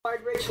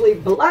richly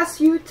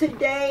bless you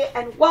today,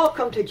 and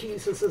welcome to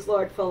Jesus is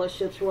Lord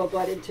Fellowships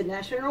Worldwide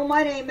International.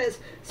 My name is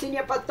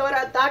Senior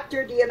Pastora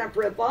Dr.Diana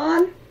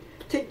Brevan.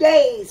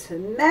 Today's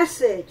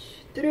message,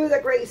 through the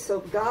grace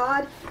of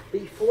God,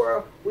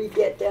 before we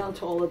get down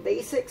to all the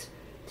basics,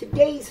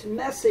 today's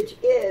message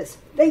is,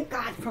 thank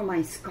God for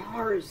my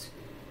scars.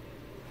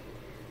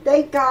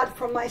 Thank God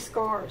for my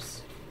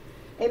scars.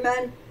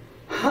 Amen.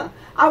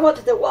 I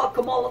wanted to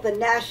welcome all of the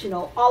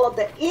national, all of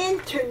the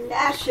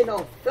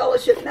international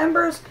fellowship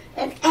members,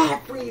 and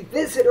every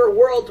visitor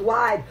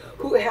worldwide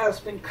who has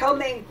been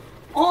coming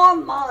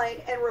online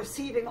and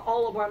receiving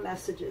all of our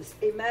messages.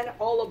 Amen.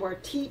 All of our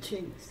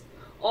teachings,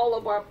 all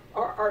of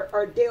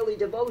our daily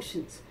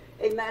devotions.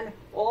 Amen.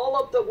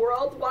 All of the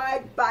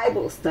worldwide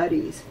Bible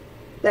studies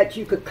that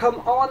you could come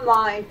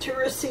online to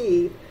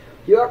receive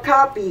your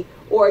copy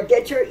or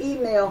get your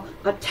email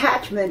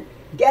attachment.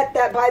 Get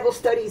that Bible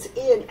studies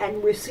in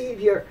and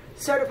receive your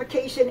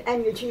certification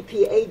and your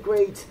GPA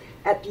grades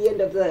at the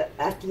end of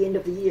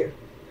the year.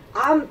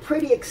 I'm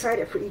pretty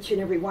excited for each and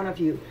every one of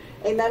you.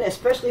 Amen.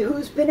 Especially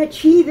who's been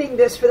achieving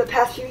this for the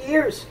past few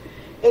years.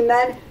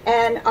 Amen.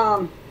 And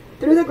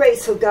through the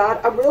grace of God,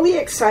 I'm really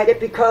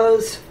excited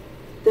because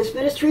this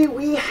ministry,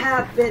 we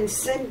have been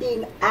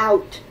sending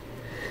out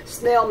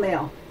snail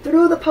mail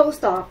through the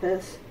post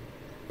office,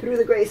 through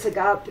the grace of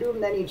God, through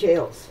many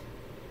jails.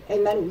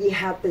 Amen. We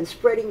have been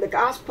spreading the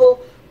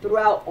gospel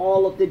throughout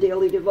all of the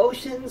daily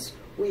devotions.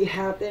 We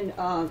have been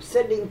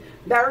sending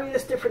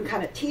various different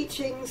kind of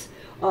teachings,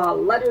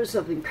 letters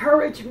of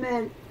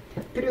encouragement.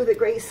 Through the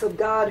grace of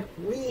God,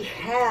 we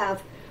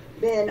have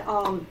been,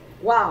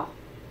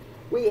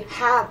 we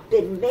have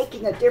been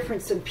making a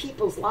difference in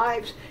people's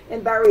lives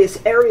in various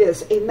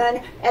areas.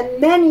 Amen.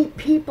 And many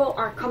people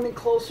are coming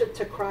closer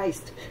to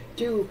Christ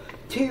due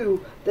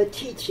to the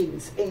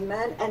teachings.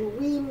 Amen. And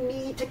we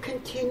need to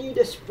continue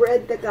to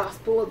spread the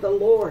gospel of the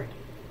Lord.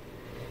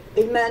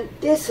 Amen.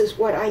 This is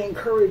what I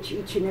encourage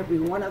each and every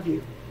one of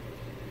you.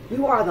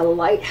 You are the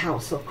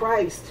lighthouse of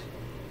Christ.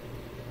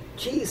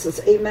 Jesus.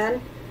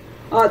 Amen.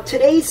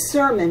 Today's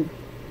sermon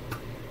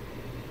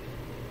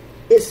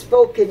is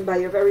spoken by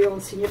your very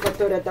own Senior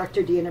Pastora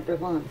Dr.Diana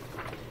Brevan.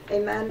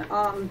 Amen.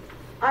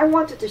 I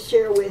wanted to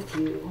share with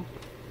you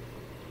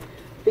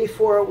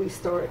before we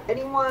start.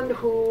 Anyone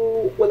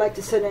who would like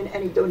to send in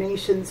any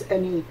donations,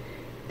 any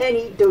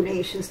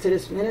donations to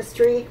this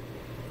ministry,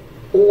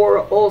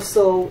 or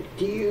also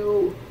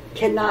you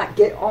cannot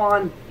get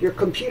on your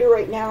computer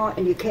right now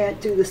and you can't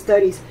do the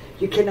studies,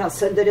 you cannot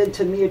send it in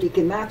to me or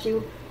Deacon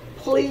Matthew,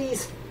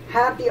 please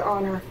have the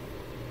honor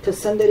to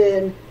send it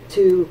in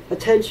to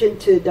attention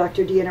to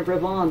Dr. Diana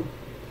Brevan.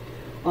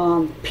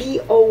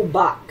 P.O.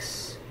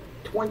 Box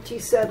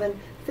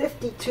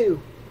 2752,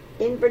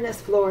 Inverness,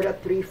 Florida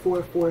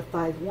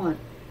 34451.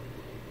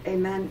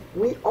 Amen.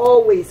 We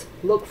always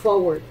look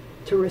forward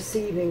to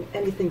receiving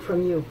anything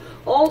from you.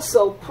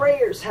 Also,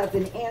 prayers have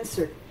been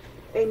answered.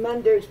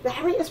 Amen. There's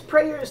various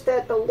prayers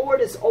that the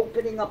Lord is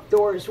opening up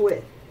doors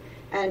with.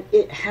 And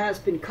it has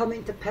been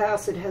coming to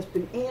pass. It has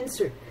been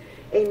answered.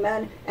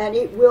 Amen. And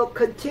it will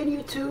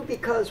continue to,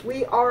 because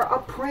we are a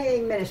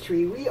praying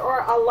ministry. We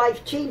are a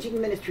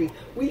life-changing ministry.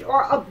 We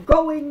are a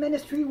going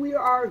ministry. We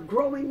are a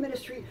growing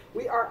ministry.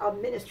 We are a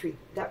ministry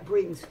that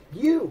brings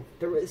you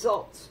the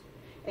results.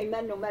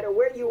 Amen. No matter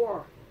where you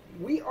are.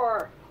 We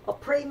are a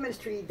praying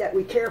ministry that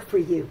we care for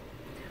you.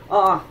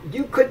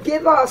 You could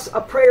give us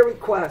a prayer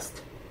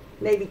request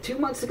maybe 2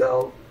 months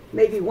ago,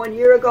 maybe 1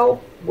 year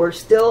ago. We're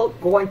still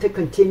going to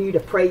continue to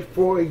pray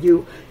for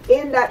you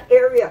in that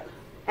area.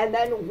 And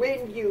then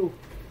when you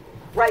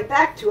write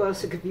back to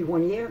us, it could be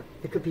 1 year,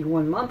 it could be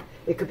 1 month,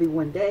 it could be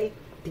 1 day,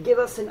 to give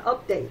us an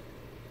update.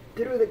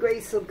 Through the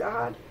grace of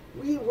God,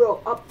 we will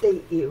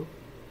update you.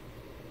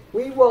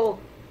 We will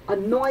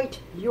anoint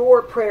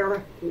your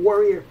prayer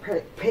warrior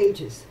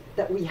pages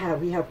that we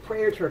have. We have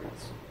prayer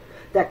journals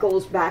that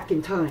goes back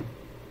in time.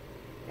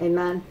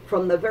 Amen.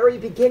 From the very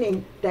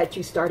beginning that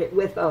you started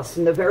with us,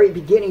 in the very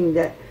beginning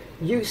that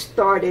you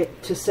started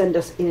to send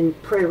us in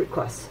prayer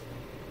requests.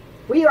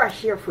 We are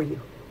here for you.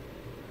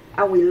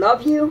 And we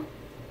love you.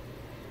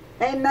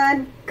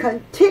 Amen.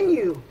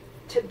 Continue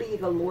to be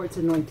the Lord's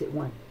anointed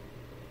one.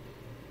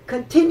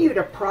 Continue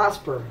to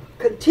prosper.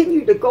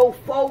 Continue to go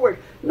forward.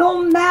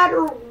 No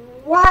matter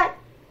what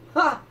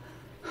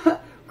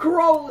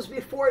grows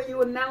before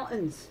you in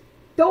mountains.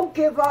 Don't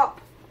give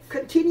up.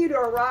 Continue to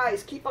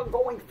arise. Keep on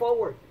going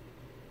forward.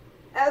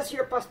 As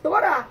your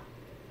pastora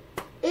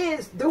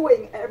is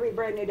doing every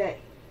brand new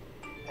day.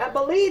 And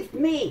believe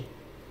me,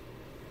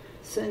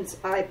 since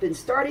I've been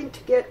starting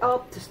to get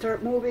up, to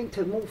start moving,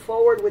 to move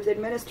forward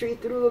within ministry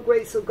through the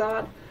grace of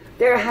God,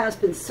 there has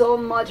been so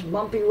much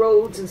bumpy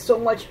roads and so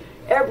much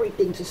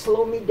everything to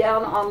slow me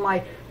down on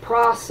my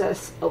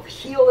process of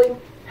healing,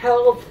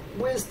 health,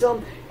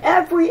 wisdom,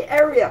 every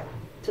area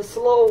to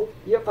slow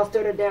your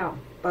pastora down.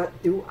 But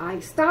do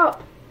I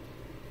stop?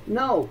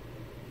 No.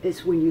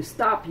 It's when you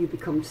stop, you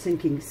become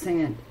sinking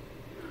sand.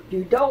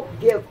 You don't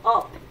give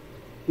up.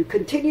 You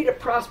continue to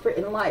prosper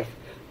in life.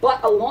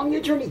 But along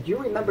your journey, you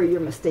remember your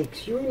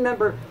mistakes. You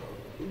remember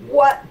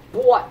what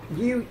brought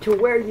you to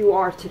where you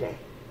are today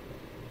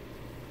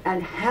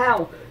and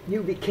how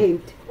you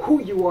became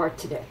who you are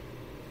today.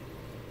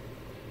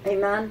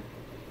 Amen.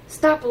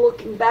 Stop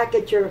looking back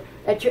at your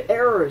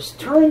errors.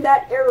 Turn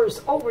that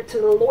errors over to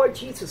the Lord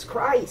Jesus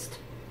Christ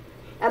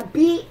and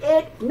be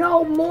it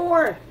no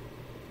more.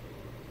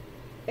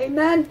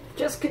 Amen.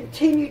 Just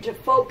continue to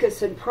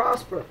focus and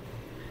prosper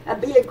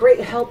and be a great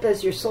help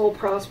as your soul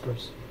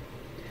prospers.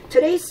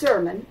 Today's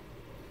sermon,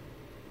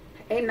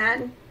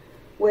 amen,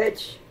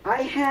 which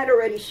I had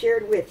already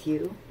shared with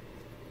you,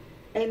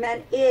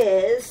 amen,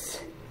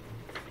 is,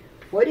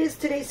 what is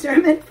today's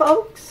sermon,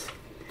 folks?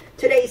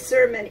 Today's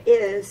sermon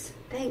is,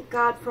 thank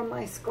God for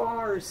my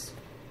scars.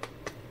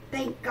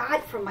 Thank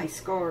God for my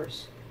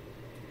scars.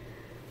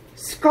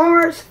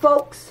 Scars,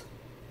 folks,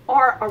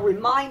 are a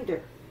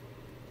reminder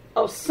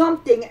of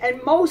something,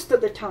 and most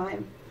of the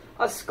time,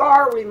 a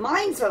scar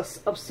reminds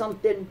us of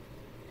something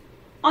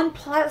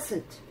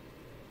unpleasant.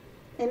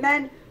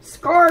 Amen.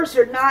 Scars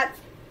are not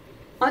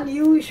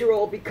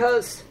unusual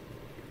because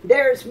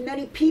there's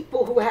many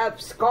people who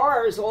have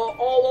scars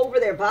all over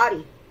their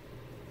body.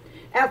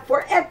 And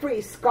for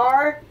every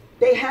scar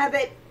they have,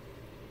 it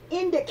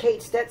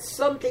indicates that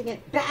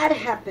something bad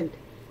happened.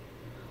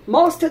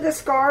 Most of the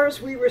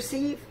scars we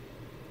receive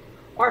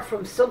are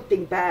from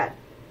something bad.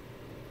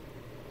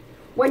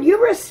 When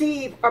you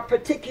receive a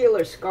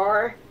particular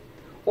scar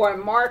or a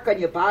mark on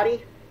your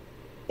body,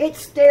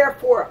 it's there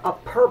for a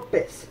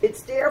purpose.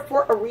 It's there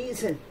for a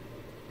reason.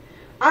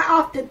 I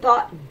often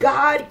thought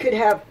God could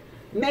have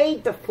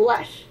made the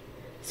flesh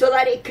so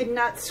that it could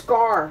not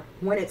scar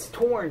when it's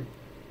torn.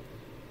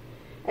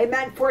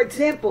 Amen. For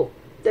example,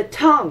 the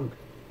tongue.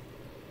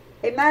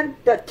 Amen.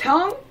 The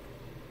tongue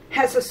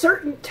has a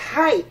certain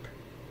type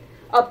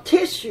of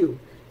tissue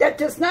that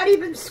does not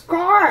even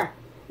scar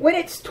when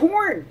it's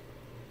torn.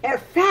 In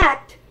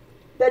fact,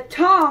 the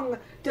tongue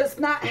does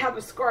not have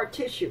a scar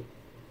tissue.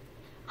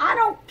 I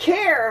don't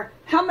care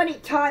how many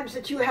times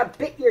that you have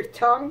bit your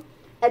tongue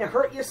and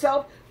hurt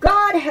yourself.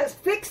 God has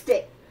fixed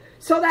it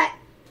so that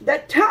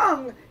the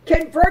tongue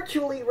can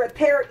virtually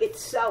repair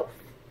itself.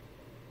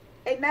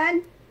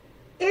 Amen?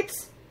 And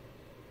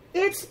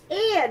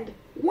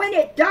when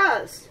it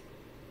does,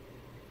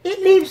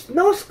 it leaves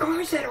no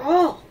scars at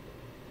all.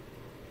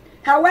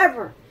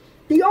 However,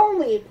 the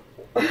only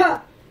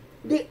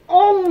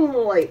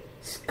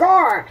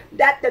scar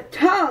that the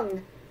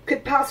tongue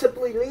could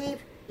possibly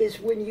leave is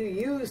when you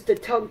use the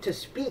tongue to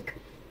speak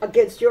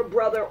against your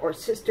brother or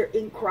sister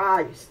in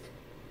Christ.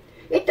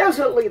 It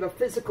doesn't leave a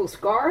physical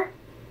scar,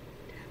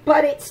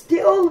 but it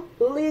still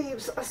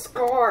leaves a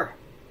scar.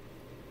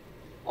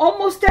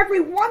 Almost every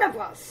one of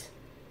us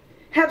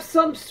have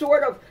some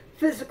sort of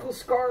physical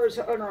scars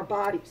on our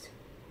bodies.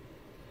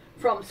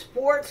 From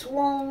sports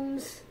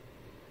wounds,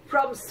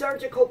 from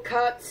surgical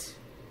cuts,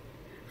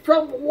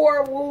 from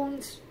war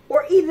wounds,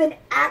 or even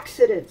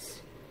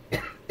accidents.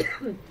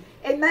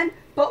 Amen?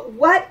 But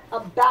what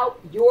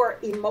about your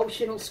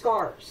emotional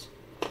scars?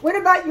 What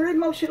about your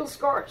emotional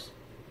scars?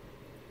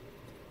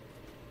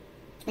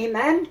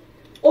 Amen?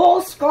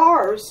 All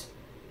scars,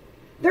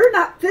 they're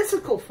not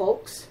physical,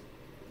 folks.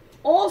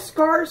 All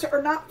scars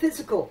are not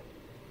physical.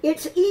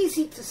 It's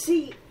easy to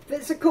see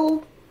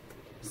physical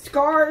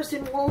scars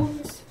and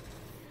wounds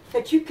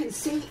that you can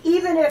see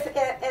even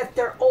if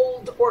they're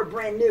old or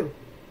brand new.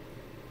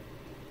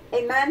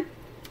 Amen?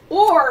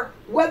 Or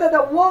whether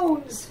the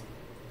wounds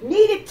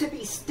needed to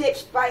be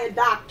stitched by a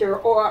doctor,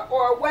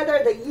 or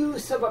whether the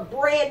use of a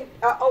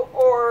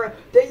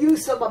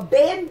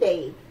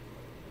Band-Aid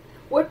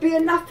would be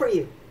enough for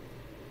you.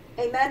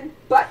 Amen?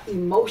 But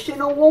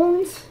emotional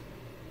wounds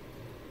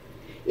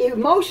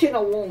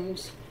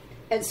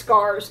and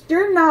scars,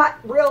 they're not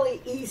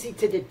really easy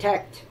to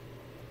detect.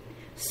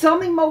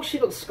 Some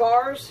emotional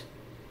scars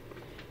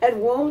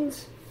and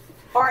wounds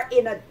are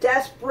in a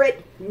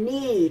desperate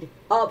need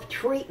of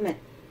treatment,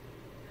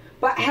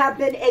 but have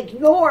been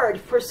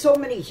ignored for so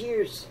many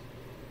years.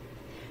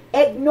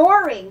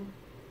 Ignoring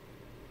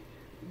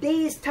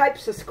these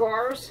types of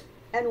scars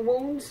and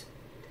wounds,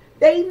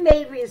 they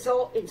may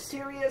result in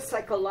serious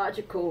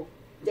psychological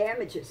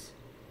damages.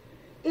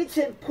 It's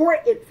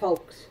important,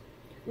 folks,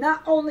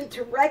 not only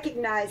to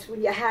recognize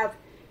when you have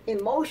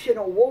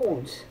emotional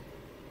wounds,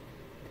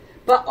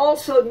 but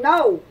also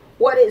know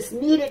what is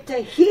needed to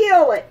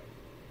heal it.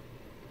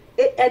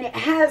 And it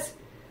has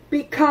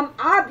become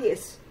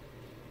obvious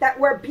that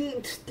we're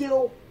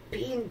still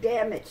being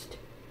damaged.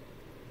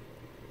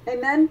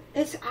 Amen?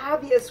 It's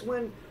obvious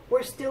when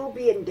we're still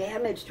being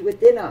damaged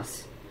within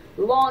us,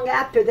 long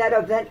after that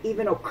event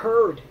even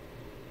occurred.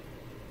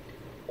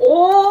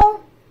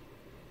 All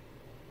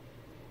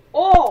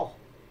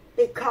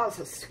because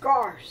of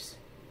scars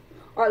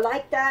are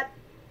like that.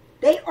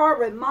 They are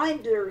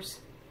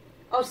reminders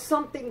of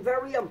something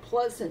very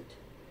unpleasant.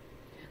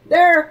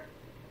 They're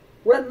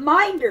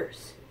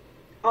reminders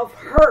of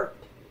hurt.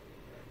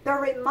 They're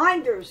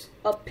reminders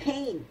of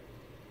pain.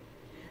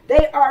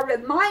 They are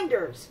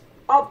reminders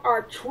of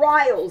our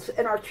trials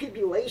and our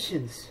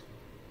tribulations.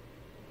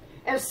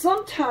 And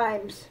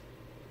sometimes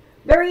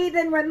They're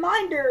even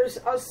reminders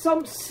of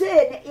some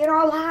sin in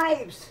our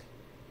lives.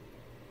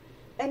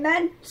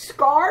 Amen.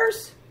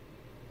 Scars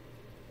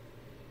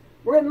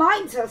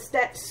reminds us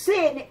that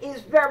sin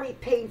is very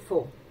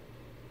painful.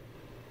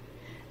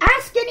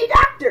 Ask any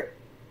doctor,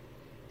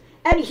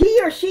 and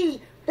he or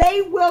she,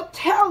 they will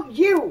tell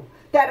you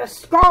that a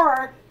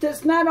scar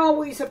does not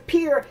always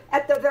appear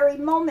at the very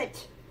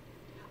moment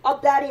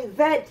of that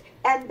event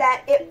and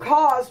that it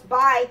caused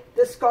by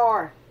the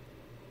scar.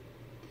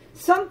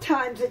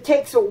 Sometimes it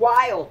takes a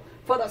while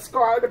for the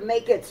scar to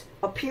make its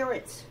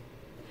appearance.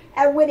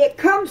 And when it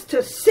comes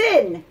to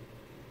sin,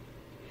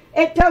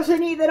 it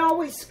doesn't even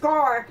always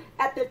scar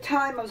at the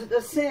time of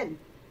the sin.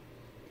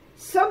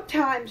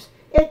 Sometimes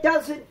it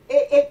doesn't,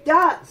 it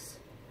does.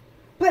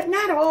 But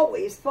not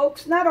always,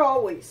 folks, not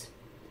always.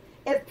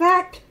 In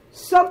fact,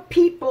 some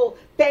people,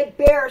 they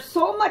bear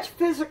so much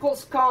physical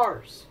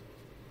scars.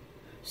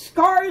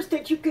 Scars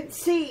that you can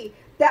see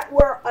that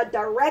were a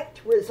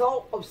direct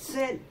result of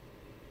sin.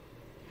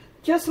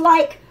 Just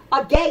like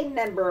a gang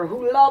member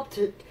who loved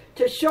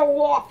to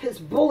show off his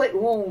bullet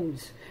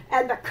wounds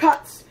and the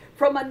cuts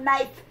from a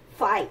knife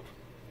fight.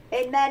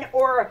 Amen.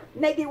 Or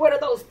maybe one of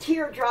those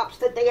teardrops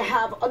that they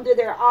have under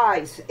their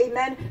eyes.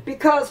 Amen.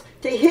 Because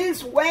to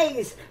his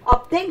ways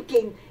of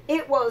thinking,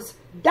 it was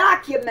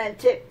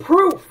documented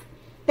proof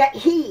that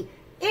he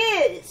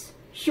is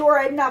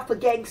sure enough a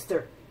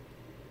gangster.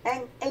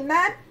 And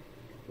amen.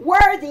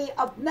 Worthy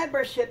of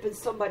membership in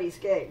somebody's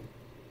gang.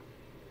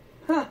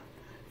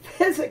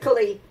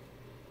 Physically,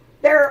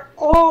 they're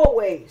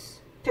always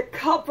to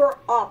cover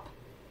up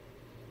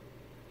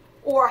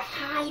or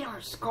hide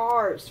our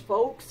scars,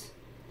 folks.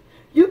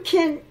 You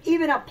can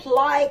even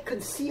apply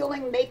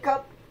concealing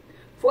makeup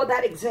for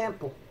that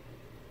example.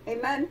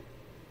 Amen?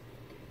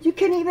 You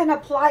can even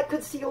apply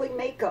concealing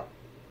makeup.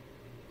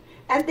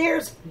 And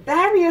there's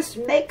various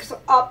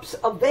makeups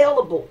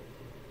available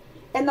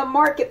in the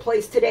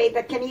marketplace today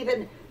that can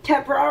even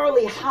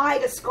temporarily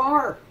hide a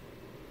scar.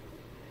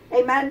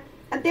 Amen?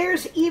 And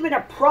there's even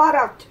a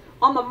product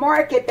on the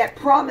market that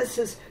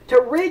promises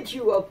to rid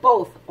you of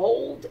both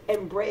old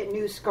and brand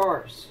new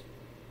scars.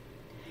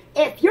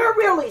 If you're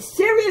really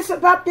serious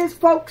about this,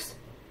 folks,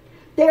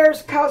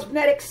 there's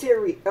cosmetic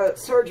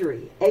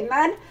surgery,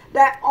 amen,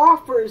 that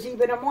offers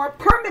even a more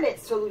permanent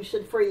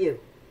solution for you.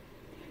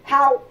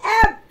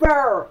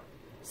 However,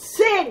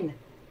 sin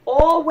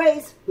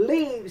always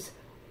leaves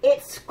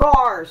its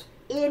scars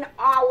in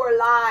our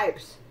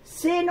lives.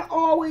 Sin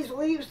always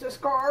leaves the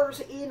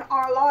scars in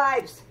our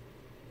lives.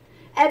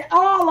 And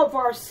all of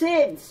our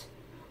sins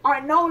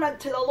are known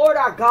unto the Lord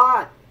our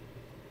God.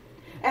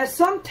 And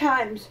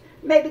sometimes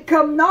may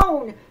become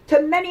known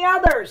to many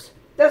others.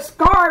 The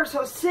scars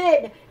of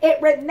sin,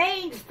 it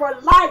remains for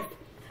life.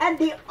 And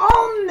the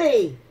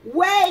only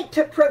way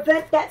to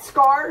prevent that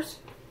scars,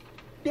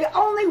 the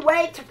only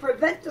way to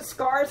prevent the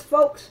scars,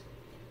 folks,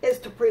 is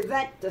to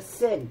prevent the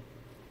sin.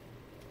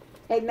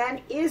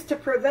 Amen? Is to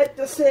prevent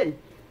the sin.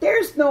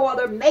 There's no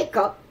other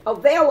makeup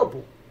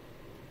available.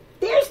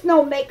 There's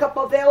no makeup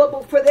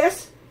available for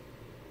this.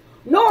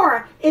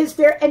 Nor is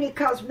there any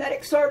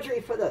cosmetic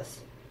surgery for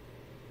this.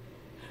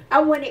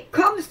 And when it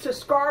comes to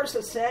scars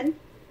of sin,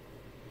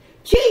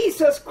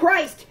 Jesus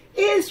Christ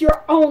is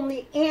your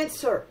only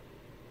answer.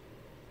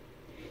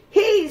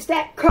 He's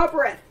that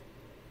covereth.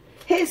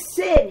 His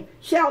sin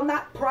shall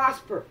not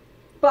prosper.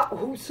 But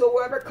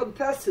whosoever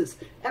confesses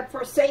and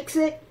forsakes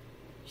it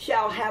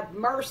shall have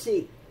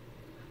mercy.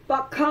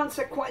 But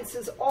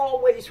consequences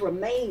always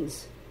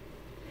remains.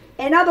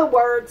 In other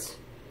words,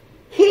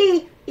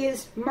 he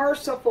is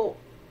merciful,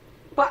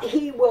 but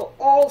he will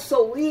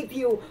also leave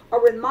you a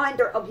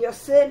reminder of your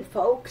sin,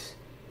 folks.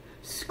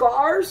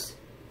 Scars,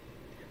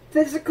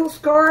 physical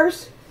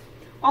scars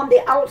on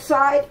the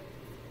outside,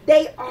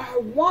 they are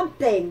one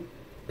thing,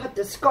 but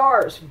the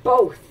scars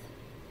both.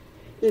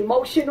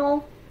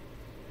 Emotional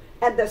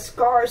and the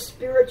scars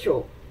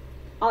spiritual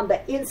on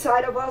the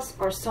inside of us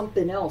are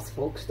something else,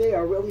 folks. They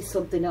are really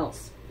something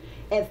else.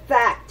 In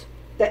fact,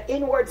 the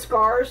inward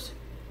scars,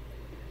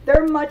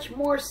 they're much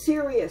more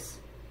serious.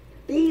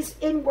 These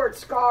inward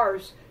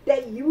scars,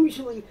 they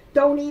usually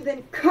don't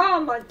even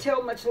come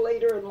until much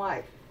later in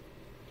life.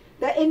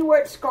 The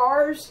inward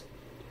scars,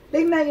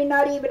 they may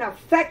not even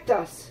affect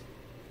us,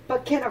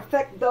 but can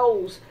affect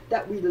those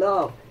that we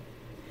love.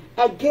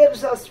 And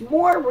gives us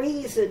more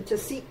reason to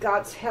seek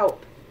God's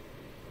help.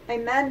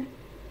 Amen.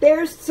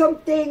 There's some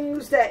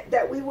things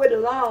that we would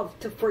love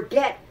to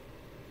forget.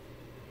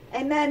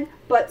 Amen.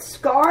 But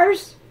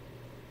scars,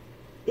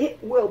 it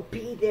will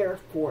be there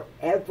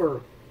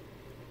forever.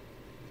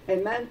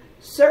 Amen.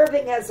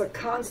 Serving as a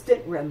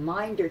constant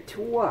reminder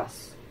to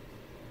us.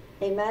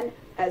 Amen.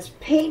 As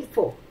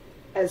painful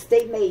as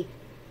they may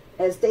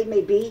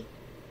be,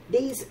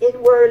 these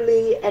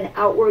inwardly and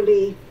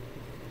outwardly,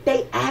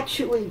 they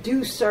actually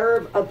do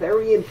serve a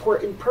very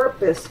important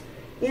purpose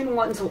in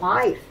one's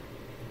life.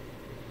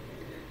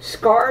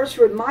 Scars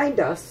remind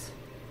us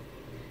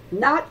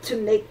not to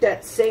make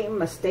that same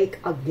mistake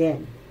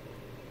again.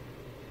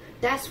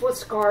 That's what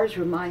scars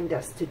remind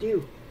us to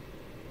do.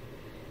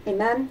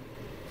 Amen?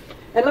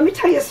 And let me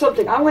tell you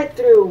something. I went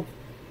through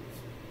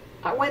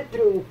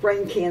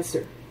brain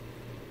cancer.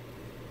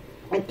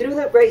 And through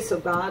the grace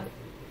of God,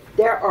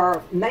 there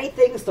are many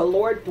things the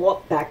Lord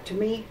brought back to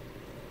me.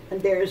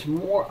 And there's a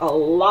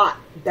lot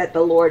that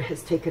the Lord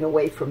has taken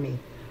away from me,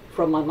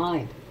 from my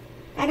mind.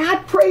 And I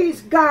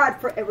praise God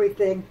for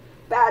everything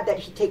bad that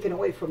He's taken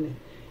away from me.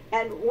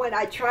 And when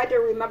I try to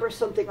remember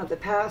something of the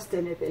past,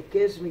 and if it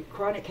gives me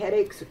chronic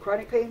headaches or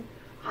chronic pain,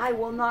 I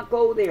will not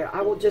go there.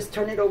 I will just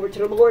turn it over to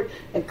the Lord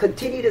and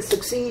continue to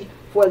succeed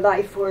for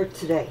life for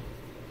today.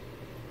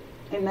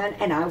 Amen.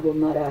 And I will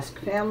not ask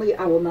family.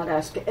 I will not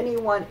ask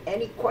anyone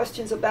any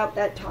questions about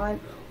that time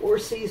or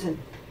season.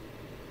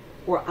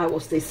 Or I will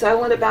stay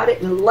silent about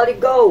it and let it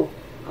go.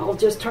 I'll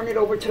just turn it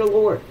over to the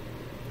Lord.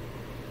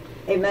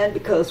 Amen.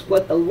 Because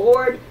what the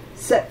Lord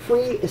set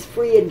free is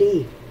free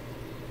indeed.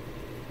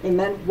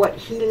 Amen. What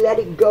He let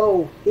it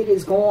go, it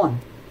is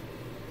gone.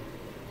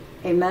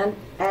 Amen.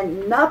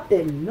 And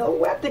nothing, no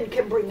weapon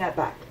can bring that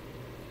back.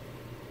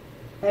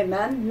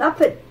 Amen.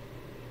 Nothing.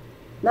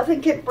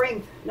 Nothing can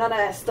bring none of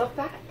that stuff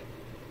back.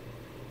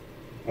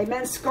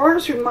 Amen.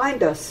 Scars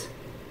remind us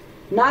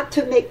not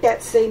to make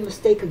that same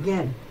mistake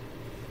again.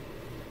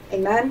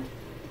 Amen.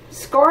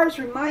 Scars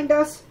remind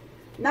us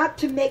not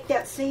to make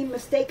that same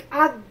mistake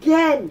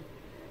again.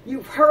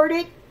 You've heard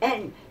it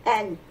and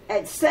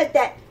said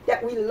that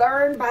we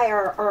learn by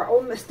our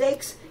own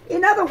mistakes.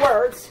 In other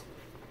words,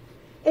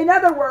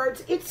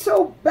 it's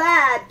so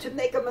bad to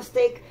make a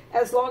mistake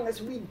as long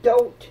as we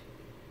don't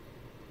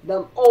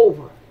them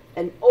over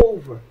and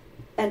over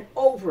and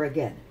over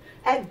again.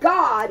 And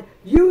God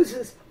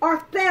uses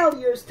our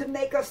failures to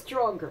make us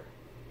stronger.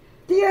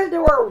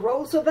 Theodore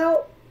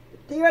Roosevelt,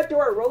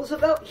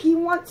 he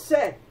once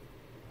said,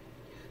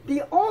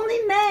 "The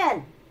only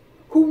man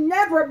who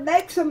never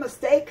makes a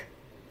mistake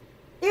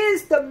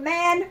is the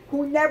man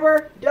who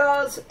never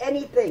does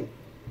anything."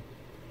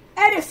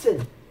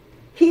 Edison,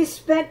 he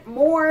spent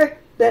more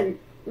than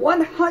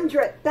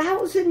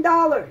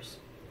 $100,000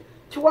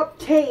 to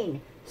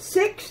obtain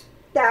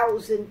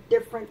 6,000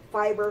 different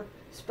fiber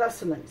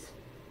specimens.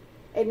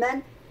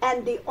 Amen.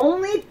 And the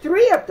only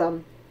 3 of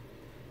them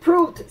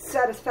proved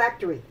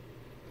satisfactory.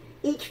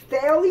 Each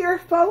failure,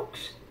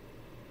 folks,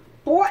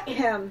 brought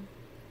him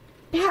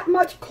that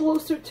much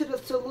closer to the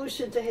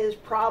solution to his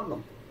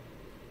problem.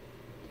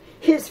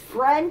 His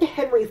friend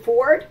Henry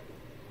Ford,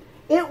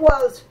 it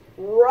was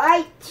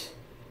right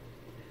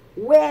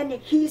when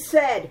he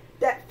said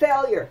that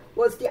failure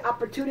was the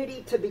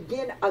opportunity to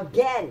begin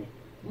again,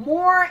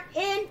 more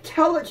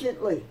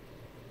intelligently,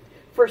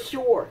 for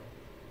sure.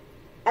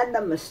 And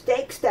the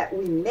mistakes that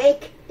we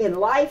make in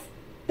life,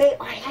 they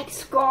are like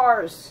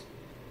scars.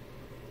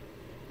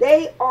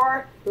 They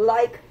are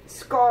like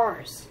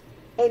scars.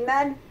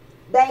 Amen?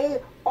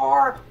 They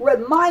are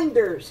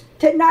reminders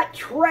to not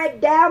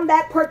tread down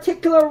that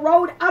particular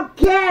road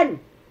again.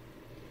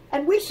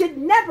 And we should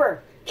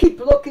never keep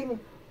looking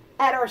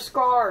at our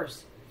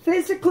scars,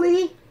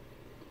 physically,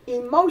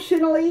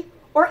 emotionally,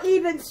 or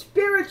even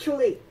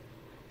spiritually,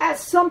 as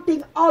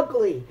something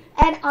ugly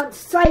and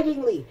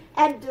unsightly,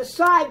 and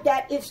decide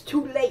that it's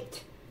too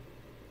late.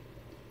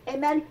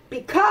 Amen?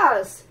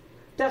 Because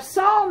the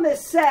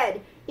psalmist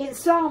said in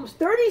Psalms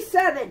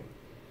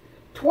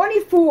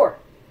 37:24,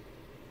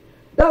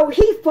 "Though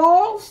he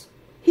falls,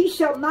 he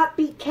shall not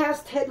be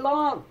cast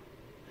headlong,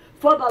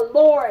 for the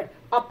Lord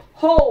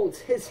upholds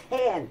his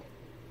hand."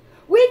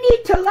 We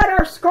need to let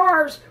our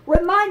scars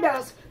remind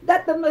us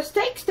that the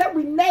mistakes that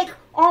we make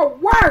are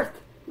worth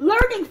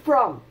learning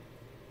from.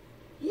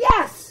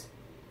 Yes,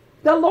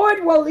 the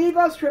Lord will leave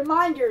us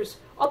reminders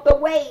of the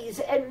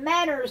ways and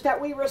manners that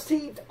we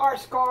received our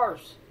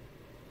scars.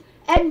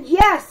 And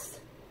yes,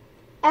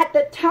 at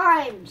the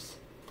times,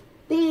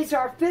 these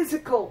are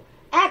physical,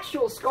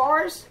 actual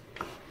scars.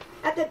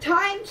 At the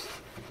times,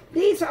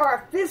 these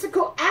are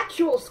physical,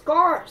 actual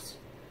scars.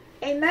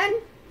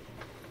 Amen?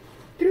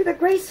 Through the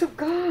grace of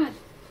God.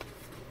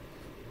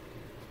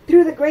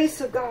 Through the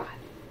grace of God.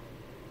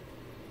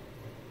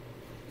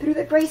 Through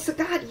the grace of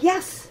God,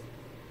 yes.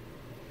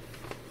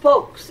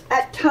 Folks,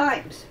 at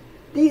times,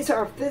 these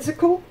are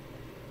physical.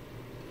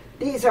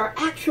 These are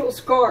actual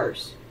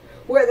scars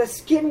where the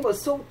skin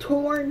was so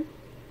torn.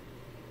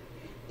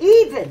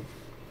 Even,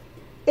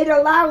 it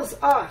allows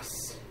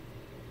us.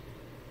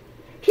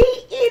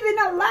 He even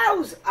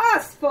allows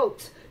us,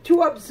 folks,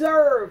 to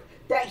observe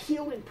that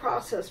healing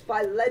process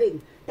by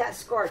letting that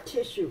scar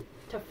tissue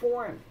to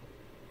form.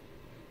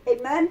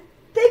 Amen?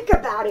 Think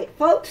about it,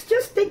 folks.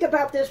 Just think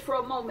about this for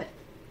a moment.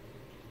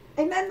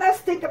 Amen? Let's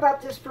think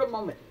about this for a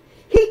moment.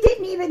 He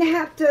didn't even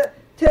have to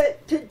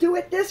do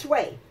it this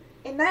way.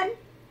 Amen?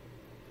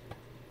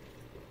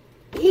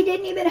 He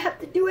didn't even have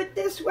to do it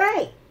this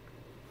way.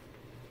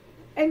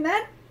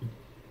 Amen?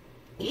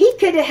 He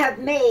could have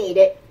made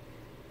it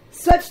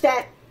such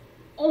that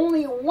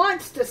only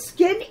once the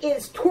skin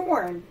is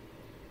torn,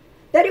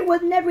 that it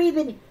would never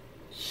even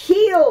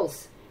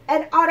heals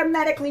and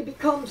automatically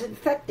becomes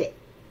infected.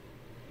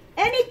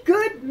 Any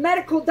good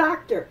medical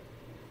doctor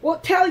will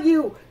tell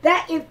you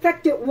that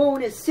infected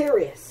wound is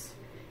serious.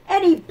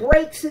 Any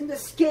breaks in the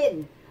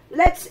skin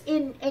lets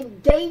in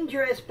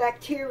dangerous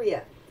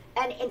bacteria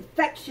and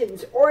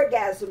infections,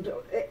 organisms,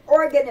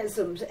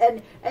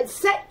 and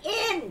set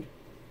in.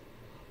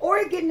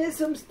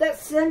 Organisms that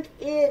sent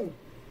in.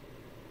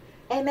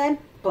 Amen.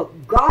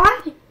 But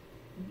God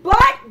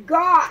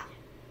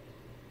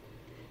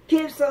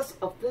gives us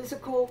a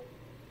physical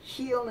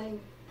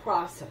healing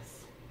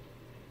process.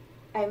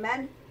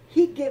 Amen.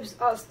 He gives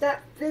us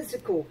that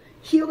physical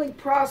healing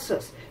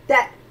process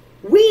that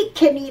we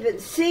can even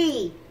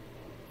see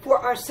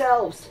for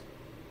ourselves.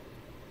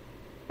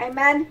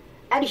 Amen.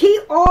 And He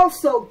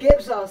also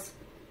gives us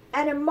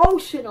an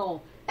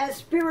emotional and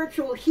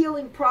spiritual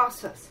healing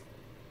process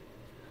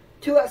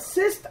to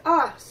assist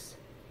us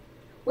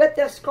with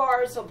the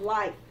scars of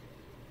life.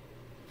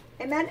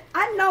 Amen.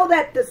 I know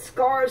that the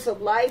scars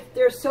of life,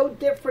 they're so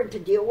different to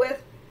deal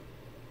with.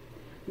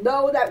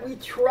 Know that we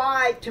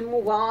try to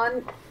move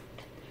on.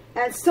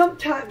 And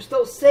sometimes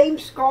those same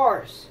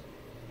scars,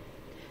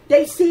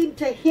 they seem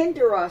to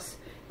hinder us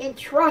in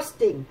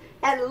trusting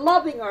and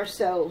loving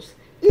ourselves.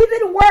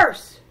 Even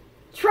worse,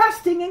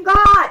 trusting in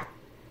God.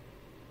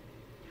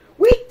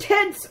 We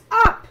tense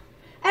up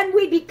and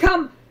we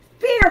become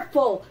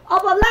fearful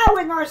of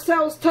allowing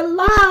ourselves to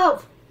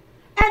love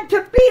and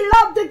to be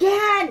loved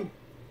again.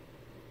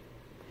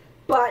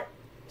 But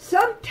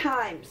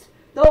sometimes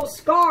those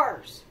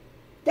scars,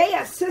 they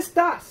assist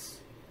us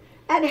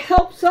and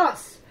helps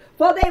us,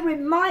 for they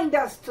remind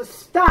us to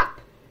stop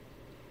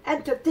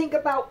and to think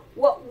about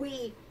what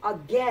we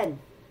again,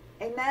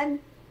 amen,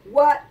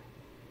 what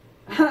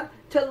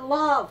to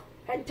love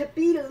and to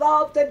be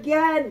loved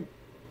again.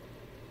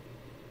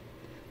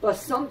 But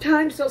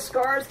sometimes those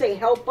scars, they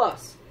help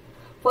us,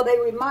 for they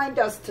remind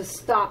us to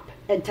stop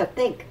and to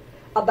think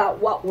about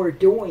what we're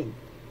doing.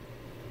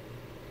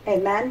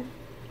 Amen.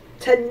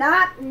 To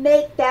not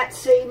make that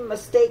same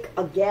mistake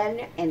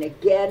again and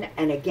again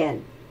and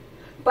again.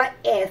 But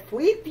if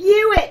we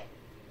view it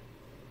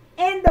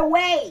in the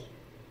way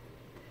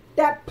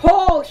that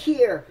Paul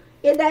here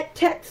in that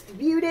text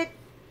viewed it,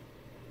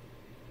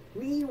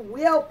 we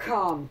will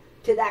come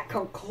to that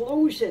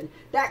conclusion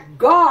that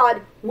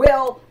God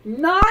will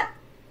not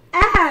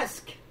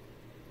ask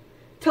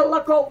to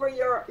look over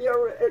your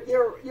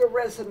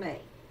resume.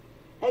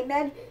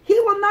 Amen. He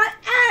will not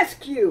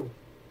ask you,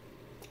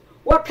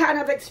 what kind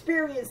of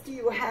experience do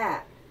you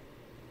have?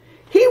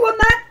 He will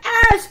not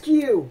ask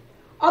you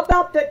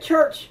about the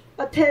church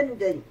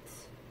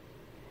attendance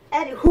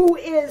and who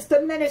is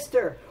the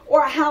minister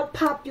or how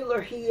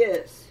popular he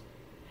is.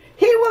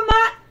 He will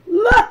not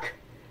look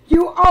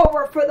you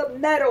over for the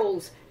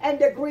medals and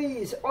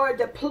degrees or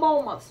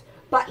diplomas,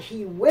 but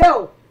He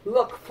will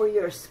look for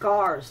your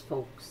scars,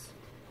 folks.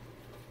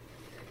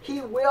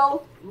 He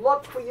will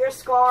look for your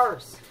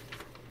scars.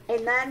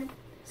 Amen.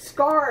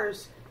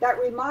 Scars that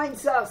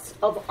reminds us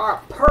of our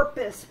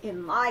purpose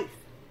in life.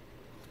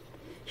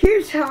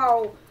 Here's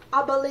how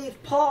I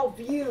believe Paul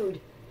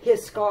viewed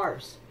his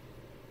scars.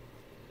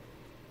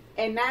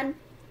 Amen.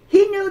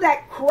 He knew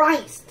that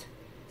Christ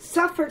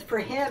suffered for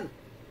him.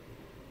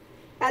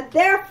 And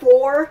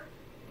therefore,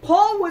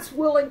 Paul was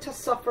willing to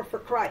suffer for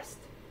Christ.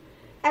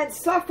 And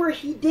suffer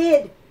he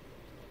did.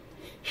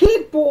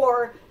 He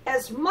bore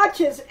as much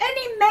as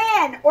any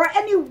man or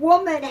any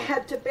woman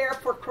had to bear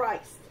for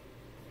Christ.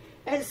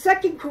 In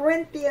 2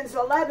 Corinthians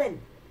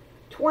 11,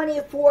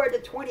 24 to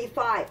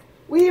 25,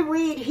 we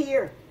read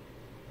here,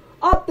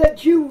 of the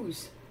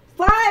Jews,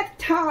 5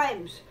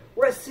 times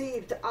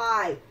received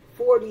I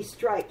 40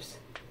 stripes,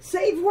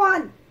 save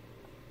one.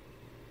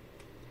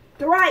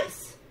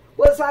 Thrice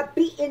was I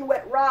beaten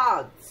with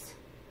rods.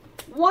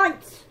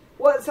 Once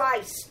was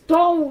I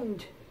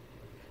stoned.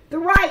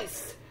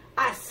 Thrice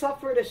I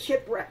suffered a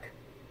shipwreck.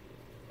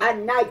 A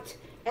night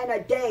and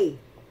a day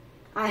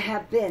I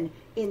have been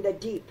in the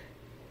deep.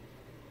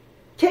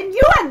 Can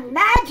you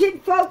imagine,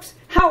 folks,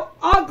 how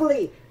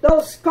ugly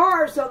those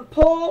scars on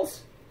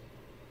Paul's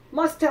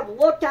must have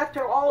looked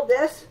after all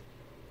this?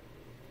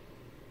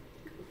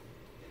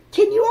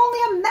 Can you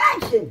only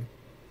imagine?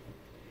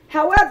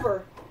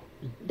 However,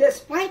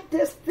 despite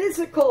this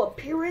physical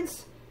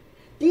appearance,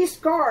 these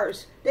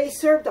scars, they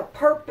served a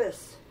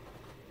purpose.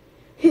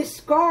 His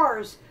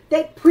scars,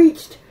 they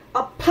preached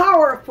a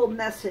powerful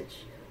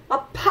message, a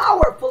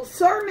powerful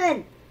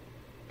sermon.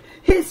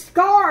 His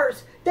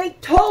scars, they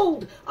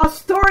told a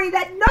story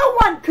that no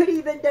one could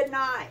even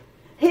deny.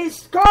 His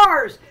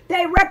scars,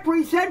 they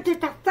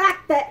represented the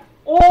fact that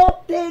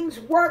all things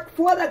work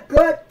for the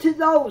good to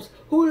those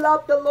who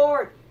love the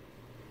Lord.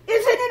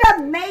 Isn't it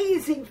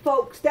amazing,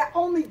 folks, that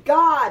only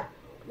God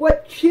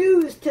would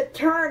choose to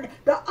turn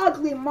the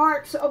ugly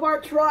marks of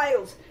our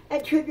trials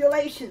and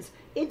tribulations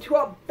into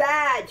a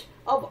badge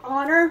of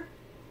honor?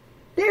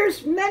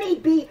 There's many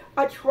be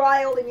a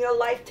trial in your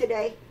life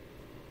today.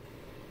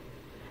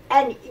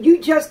 And you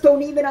just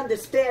don't even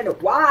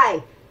understand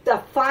why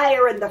the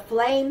fire and the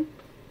flame.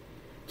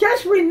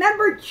 Just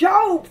remember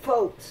Job,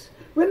 folks.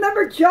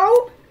 Remember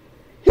Job?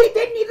 He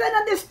didn't even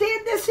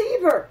understand this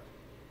either.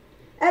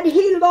 And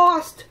he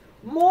lost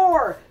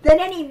more than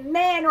any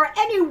man or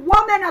any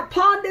woman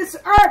upon this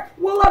earth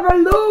will ever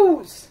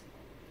lose.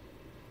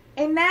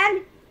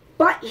 Amen?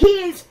 But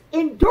his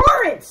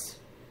endurance,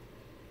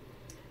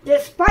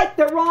 despite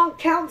the wrong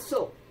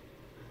counsel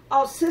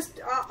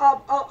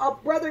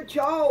of Brother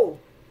Job.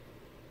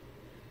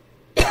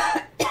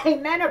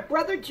 Amen, of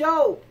Brother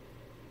Job.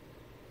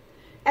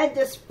 And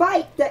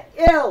despite the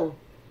ill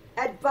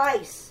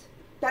advice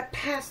that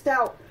passed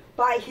out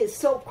by his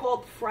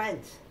so-called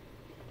friends.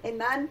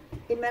 Amen?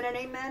 Amen and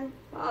amen?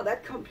 Oh,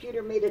 that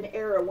computer made an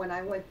error when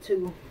I went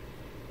to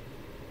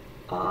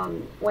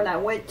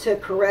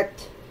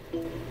correct,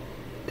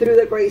 through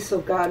the grace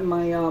of God,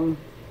 my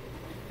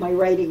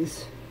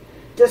writings.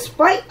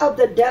 Despite of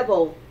the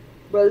devil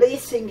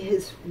releasing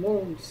his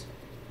wounds,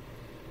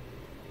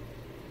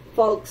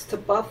 folks, to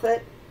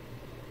buffet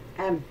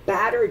and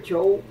batter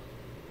Job,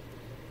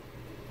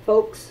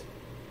 folks,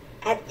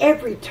 at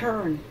every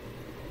turn,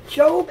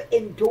 Job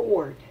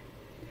endured.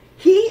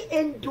 He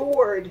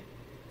endured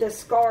the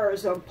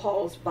scars on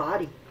Paul's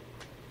body.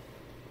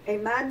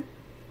 Amen?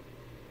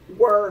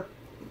 Were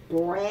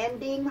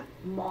branding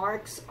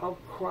marks of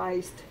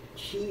Christ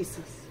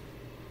Jesus.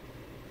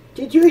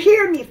 Did you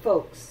hear me,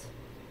 folks?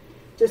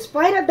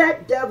 Despite of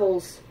that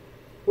devil's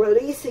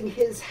releasing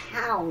his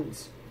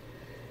hounds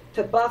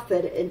to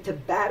buffet and to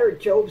batter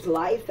Job's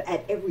life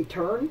at every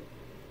turn,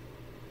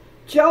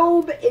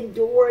 Job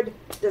endured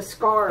the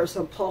scars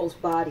on Paul's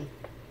body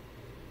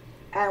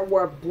and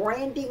were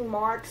branding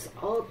marks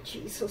of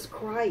Jesus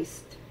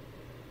Christ.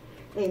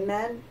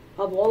 Amen?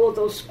 Of all of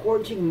those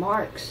scourging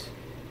marks.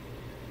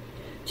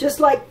 Just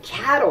like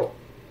cattle,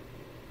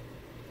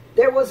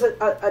 there was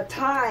a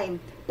time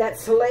that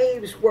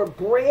slaves were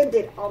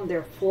branded on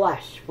their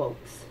flesh,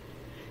 folks,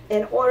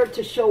 in order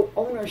to show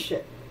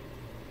ownership.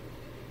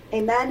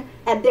 Amen?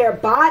 And their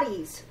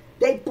bodies,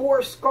 they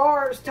bore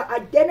scars to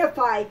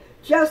identify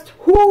just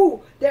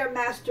who their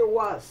master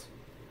was.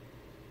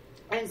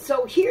 And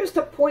so here's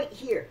the point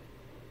here.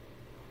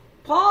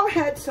 Paul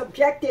had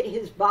subjected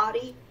his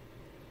body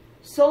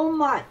so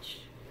much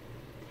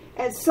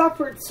and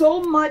suffered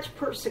so much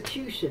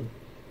persecution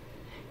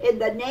in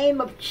the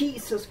name of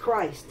Jesus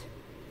Christ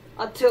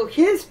until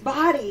his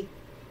body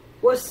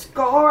was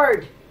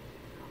scarred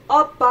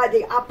up by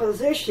the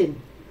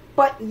opposition.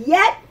 But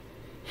yet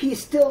he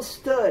still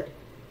stood.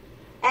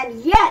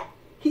 And yet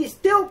he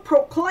still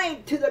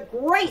proclaimed to the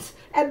grace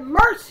and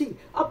mercy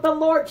of the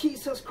Lord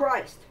Jesus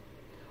Christ.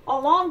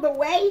 Along the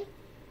way,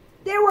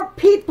 there were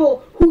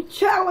people who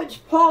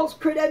challenged Paul's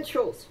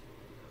credentials.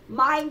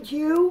 Mind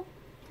you,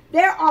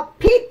 there are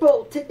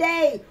people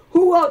today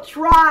who will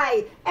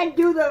try and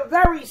do the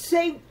very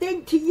same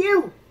thing to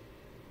you.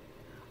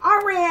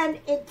 I ran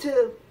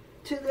into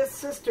this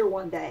sister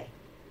one day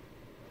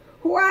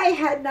who I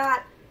had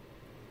not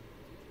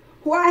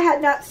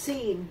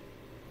seen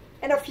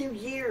in a few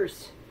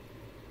years.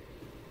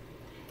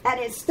 And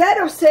instead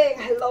of saying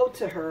hello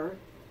to her,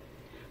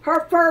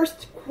 her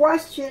first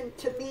question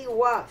to me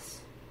was,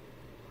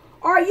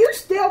 "Are you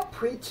still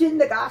preaching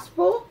the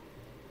gospel?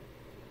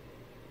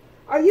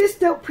 Are you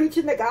still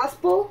preaching the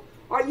gospel?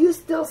 Are you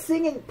still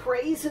singing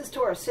praises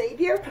to our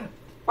Savior?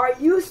 Are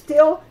you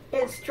still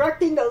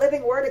instructing the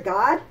living word of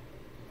God?"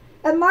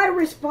 And my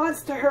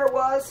response to her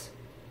was,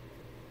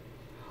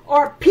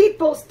 "Are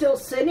people still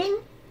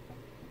sinning?"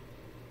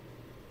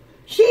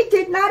 She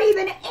did not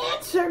even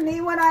answer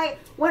me when I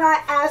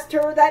asked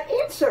her that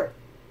answer.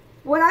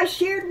 When I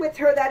shared with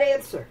her that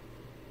answer.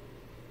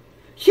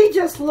 She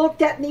just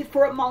looked at me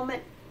for a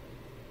moment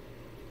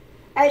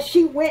as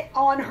she went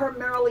on her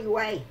merry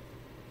way.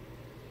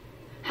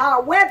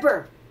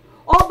 However,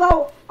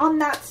 although I'm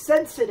not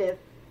sensitive,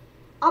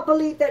 I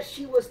believe that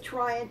she was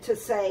trying to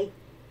say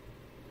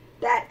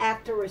that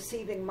after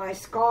receiving my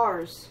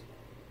scars,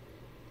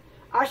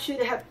 I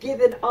should have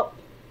given up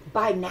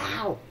by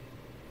now.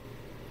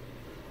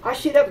 I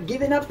should have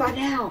given up by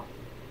now.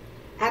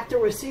 After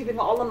receiving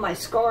all of my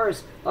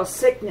scars of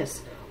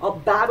sickness,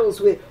 of battles,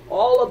 with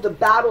all of the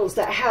battles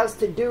that has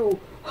to do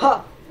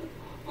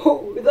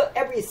with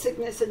every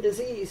sickness and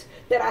disease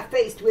that I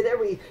faced, with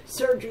every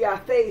surgery I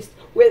faced,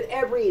 with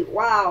every,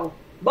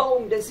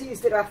 bone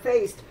disease that I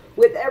faced,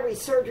 with every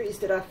surgeries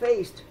that I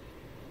faced,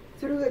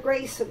 through the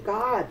grace of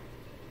God.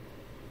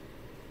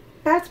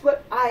 That's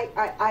what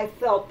I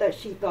felt that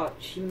she thought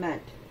she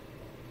meant.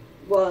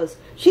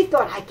 She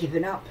thought I'd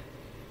given up.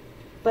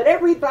 But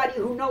everybody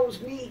who knows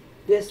me,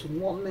 this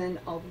woman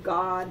of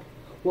God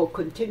will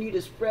continue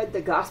to spread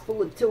the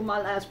gospel until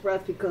my last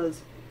breath,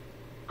 because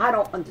I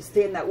don't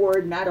understand that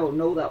word and I don't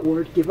know that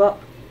word, give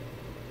up.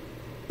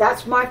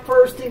 That's my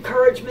first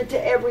encouragement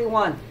to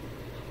everyone.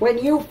 When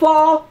you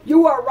fall,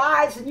 you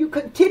arise and you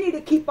continue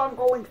to keep on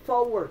going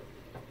forward.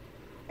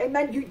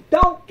 Amen. You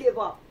don't give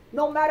up.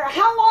 No matter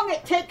how long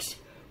it takes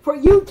for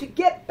you to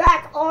get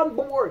back on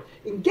board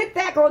and get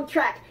back on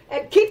track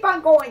and keep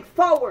on going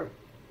forward.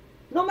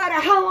 No matter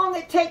how long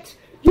it takes,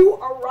 you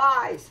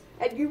arise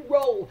and you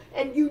roll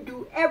and you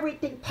do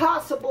everything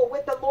possible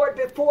with the Lord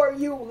before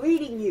you,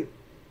 leading you.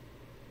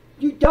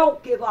 You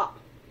don't give up.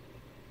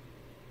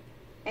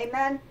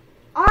 Amen.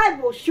 I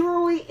will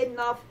surely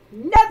enough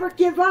never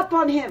give up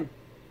on him.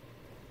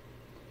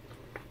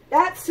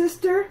 That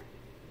sister,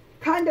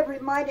 kind of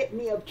reminded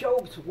me of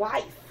Job's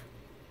wife.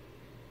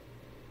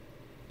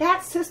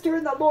 That sister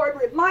in the Lord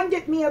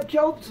reminded me of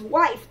Job's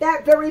wife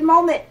that very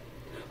moment,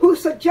 who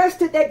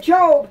suggested that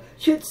Job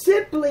should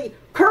simply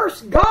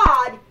curse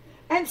God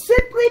and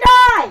simply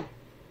die.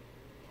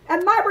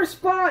 And my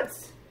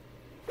response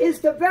is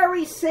the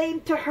very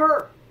same to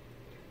her.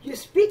 You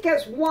speak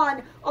as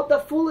one of the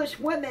foolish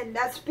women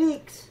that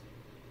speaks.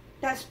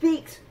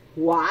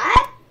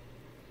 What?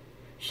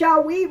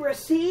 Shall we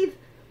receive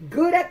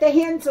good at the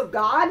hands of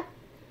God?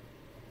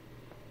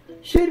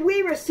 Should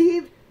we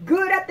receive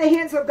good at the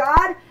hands of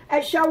God,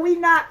 and shall we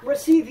not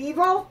receive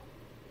evil?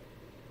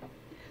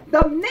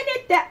 The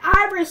minute that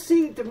I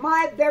received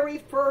my very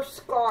first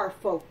scar,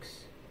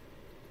 folks,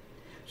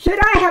 should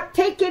I have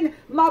taken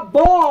my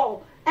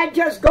ball and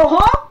just go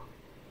home?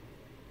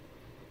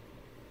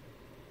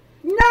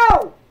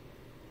 No.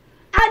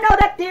 I know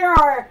that there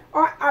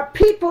are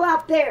people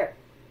out there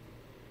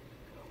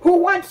who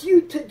wants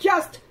you to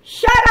just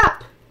shut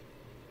up.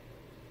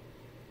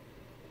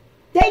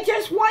 They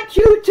just want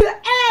you to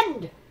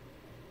end.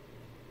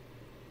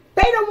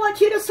 They don't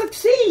want you to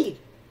succeed.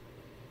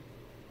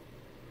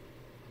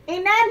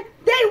 Amen?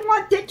 They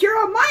wanted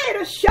Jeremiah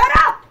to shut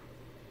up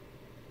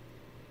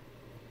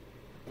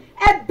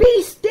and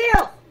be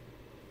still.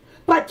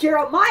 But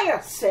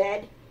Jeremiah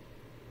said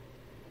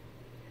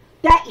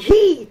that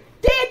he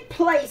did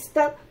place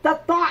the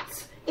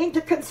thoughts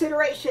into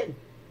consideration,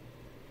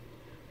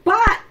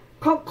 but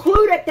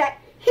concluded that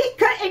he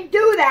couldn't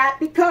do that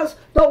because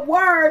the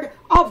word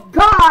of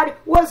God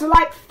was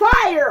like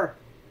fire,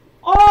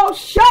 all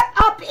shut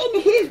up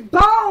in his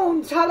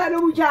bones.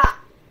 Hallelujah.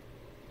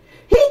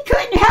 He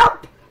couldn't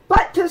help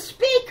but to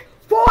speak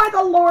for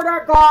the Lord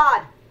our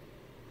God.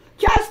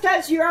 Just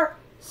as your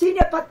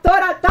senior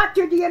pastora,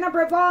 Dr.Diana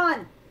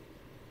Brevan.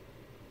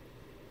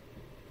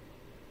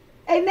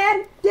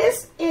 Amen.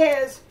 This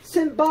is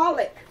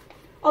symbolic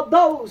of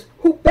those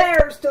who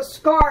bears the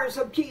scars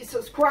of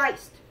Jesus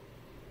Christ.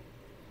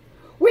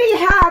 We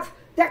have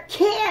that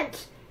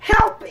can't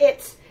help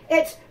it.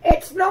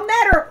 It's no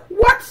matter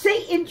what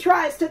Satan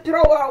tries to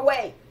throw our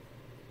way.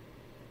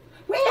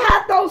 We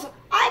have those,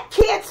 I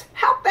can't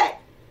help it.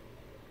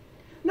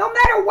 No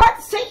matter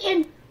what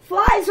Satan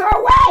flies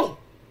our way.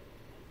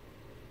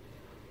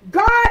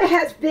 God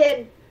has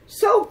been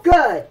so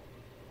good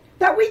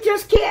that we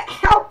just can't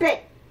help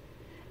it.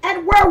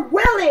 And we're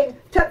willing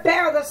to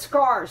bear the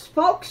scars,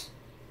 folks.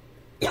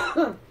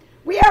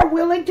 We are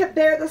willing to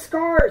bear the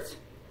scars.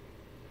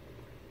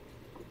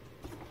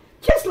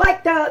 Just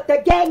like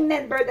the gang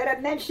member that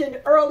I mentioned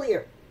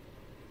earlier.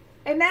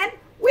 Amen?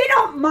 We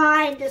don't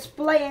mind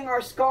displaying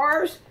our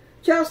scars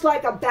just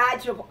like a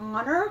badge of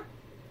honor.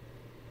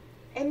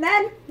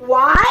 Amen?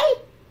 Why?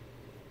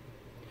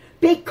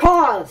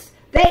 Because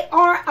they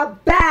are a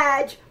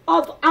badge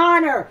of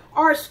honor.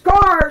 Our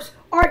scars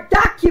are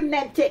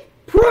documented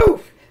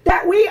proof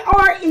that we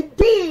are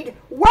indeed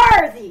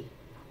worthy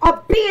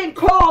of being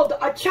called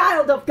a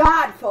child of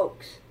God,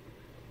 folks.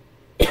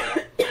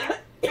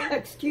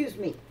 Excuse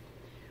me.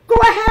 Go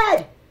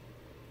ahead.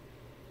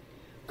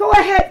 Go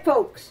ahead,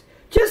 folks.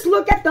 Just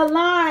look at the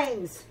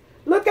lines.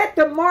 Look at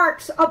the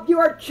marks of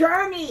your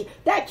journey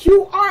that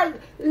you are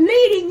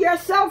leading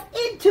yourself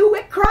into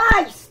with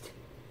Christ.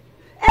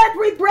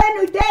 Every brand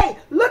new day,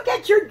 look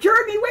at your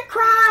journey with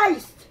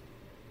Christ.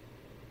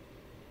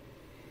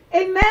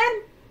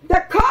 Amen?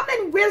 The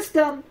common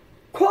wisdom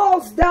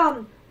calls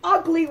them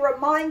ugly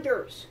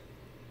reminders.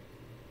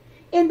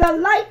 In the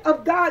light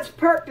of God's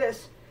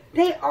purpose,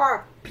 they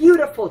are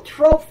beautiful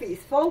trophies,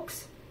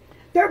 folks.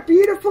 They're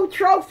beautiful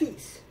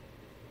trophies.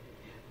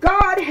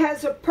 God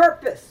has a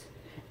purpose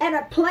and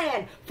a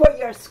plan for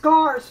your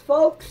scars,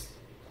 folks.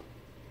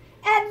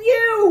 And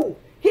you.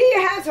 He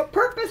has a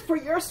purpose for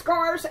your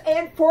scars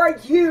and for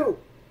you.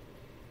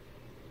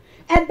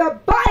 And the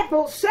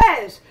Bible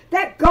says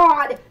that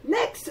God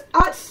knits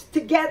us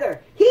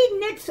together. He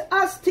knits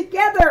us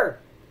together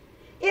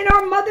in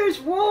our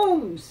mother's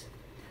wombs.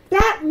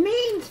 That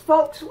means,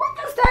 folks, what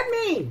does that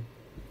mean?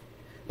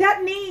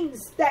 That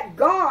means that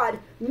God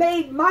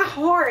made my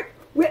heart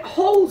with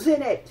holes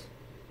in it.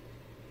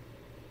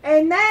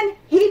 Amen?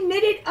 He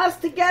knitted us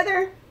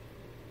together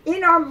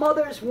in our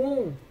mother's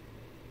womb.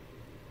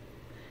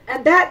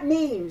 And that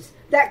means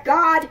that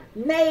God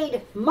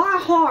made my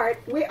heart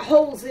with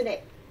holes in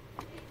it.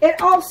 It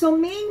also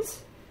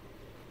means,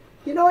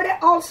 you know what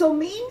it also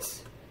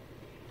means?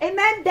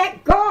 Amen?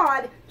 That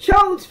God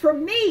chose for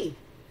me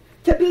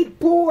to be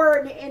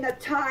born in a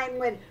time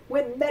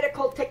when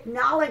medical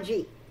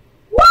technology,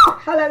 whoa,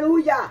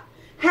 hallelujah,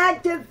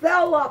 had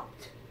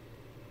developed.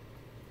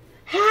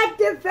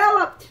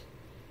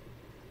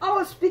 I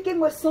was speaking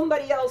with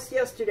somebody else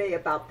yesterday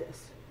about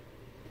this.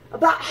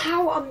 About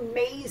how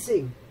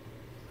amazing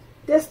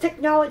this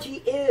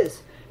technology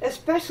is.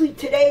 Especially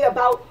today,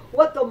 about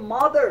what the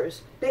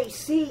mothers, they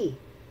see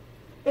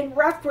in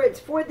reference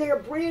for their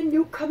brand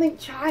new coming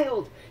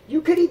child.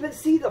 You could even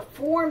see the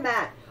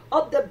format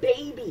of the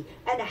baby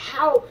and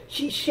how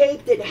she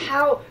shaped it,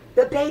 how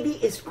the baby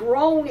is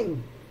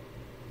growing.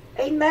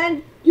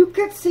 Amen? You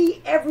could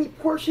see every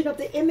portion of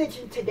the image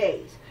in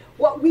today's.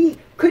 What we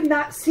could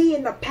not see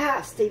in the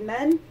past.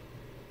 Amen?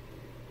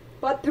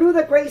 But through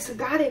the grace of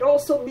God, it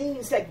also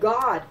means that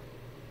God,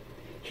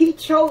 He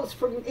chose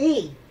for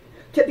me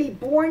to be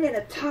born in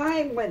a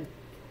time when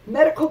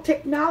medical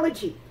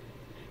technology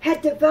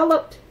had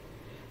developed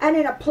and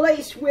in a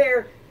place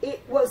where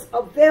it was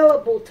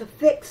available to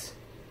fix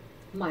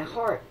my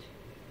heart.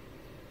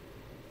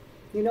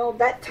 You know,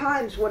 that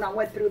times when I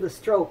went through the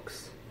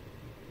strokes.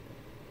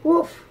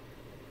 Woof.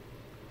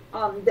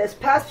 This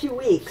past few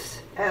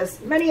weeks, as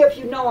many of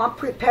you know, I'm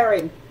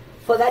preparing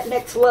for that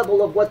next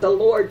level of what the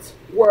Lord's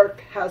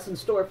work has in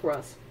store for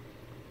us.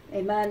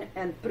 Amen.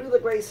 And through the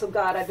grace of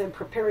God, I've been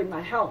preparing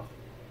my health.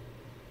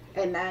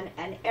 Amen.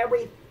 And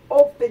every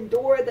open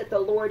door that the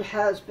Lord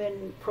has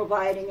been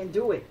providing and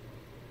doing.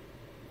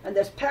 And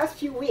this past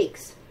few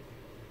weeks,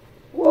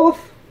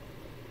 woof,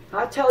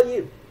 I tell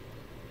you,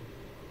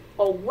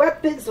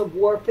 weapons of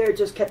warfare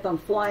just kept on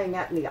flying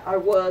at me. I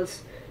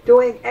was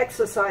doing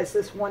exercise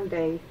this one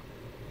day,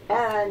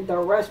 and the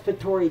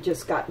respiratory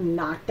just got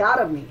knocked out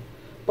of me.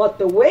 But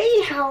the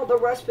way how the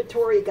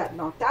respiratory got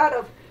knocked out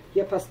of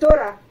your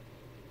pastora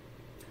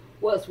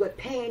was with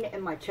pain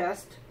in my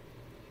chest.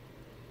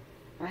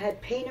 I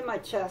had pain in my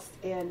chest,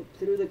 and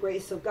through the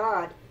grace of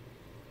God,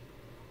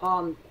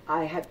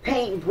 I had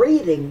pain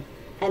breathing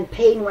and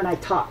pain when I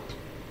talked.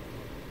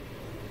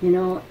 You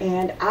know,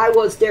 and I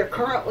was there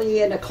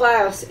currently in a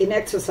class in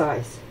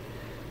exercise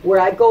where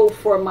I go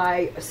for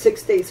my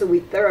 6 days a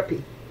week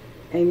therapy.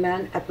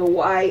 Amen. At the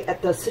Y,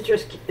 at the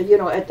citrus, you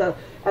know, at the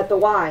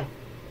Y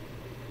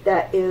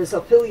that is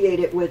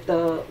affiliated with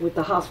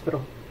the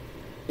hospital.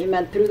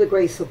 Amen. Through the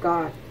grace of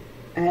God.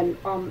 And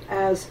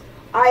as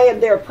I am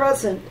there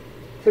present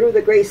through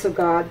the grace of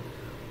God,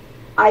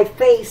 I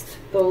faced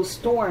those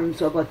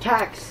storms of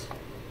attacks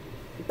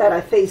that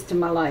I faced in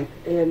my life.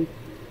 And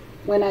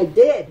when I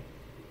did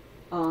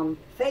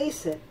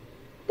face it,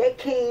 they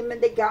came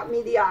and they got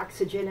me the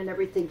oxygen and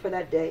everything for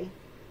that day.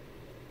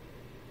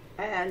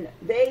 And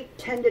they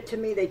tended to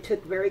me. They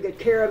took very good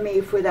care of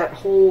me for that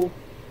whole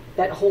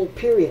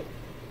period.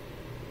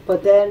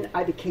 But then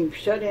I became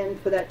shut in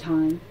for that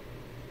time.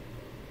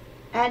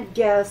 And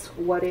guess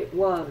what it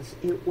was?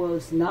 It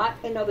was not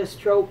another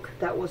stroke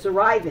that was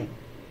arriving.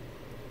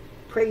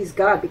 Praise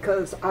God,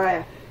 because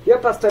your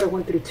pastor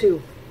went through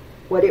two.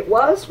 What it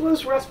was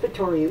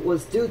respiratory. It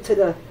was due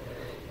to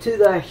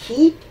the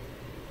heat.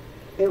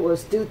 It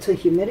was due to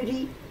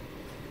humidity.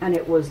 And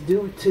it was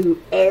due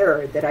to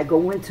air that I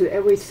go into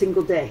every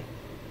single day.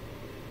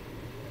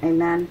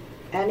 Amen.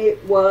 And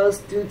it was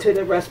due to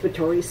the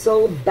respiratory.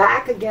 So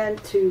back again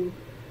to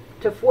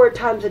 4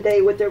 times a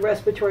day with the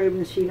respiratory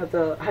machine of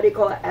the, how do you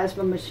call it,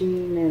 asthma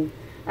machine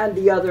and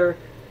the other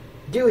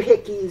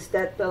doohickeys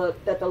that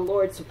the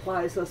Lord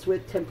supplies us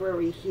with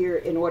temporary here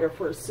in order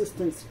for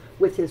assistance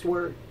with His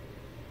Word.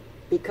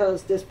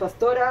 Because this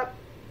pastora,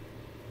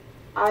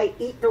 I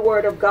eat the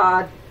Word of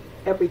God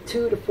every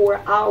 2 to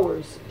 4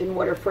 hours in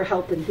order for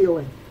help and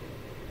healing.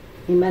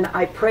 Amen.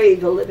 I pray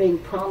the living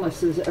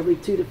promises every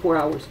 2 to 4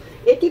 hours.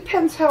 It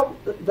depends how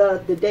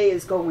the day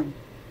is going.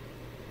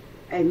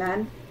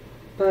 Amen.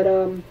 But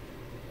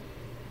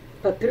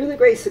through the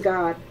grace of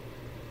God,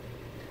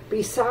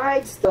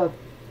 besides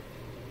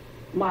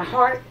my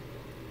heart,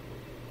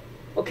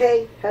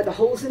 okay, had the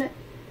holes in it,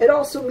 it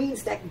also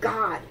means that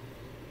God,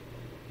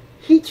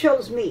 He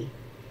chose me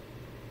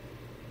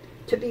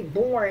to be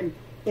born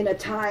in a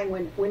time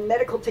when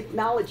medical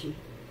technology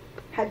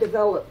had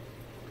developed.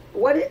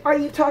 What are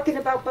you talking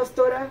about,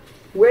 Pastora?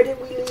 Where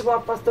did we leave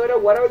off, Pastora?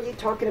 What are you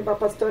talking about,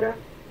 Pastora?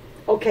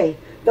 Okay,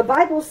 the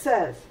Bible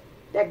says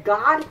that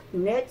God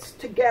knits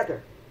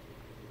together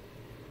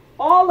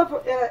all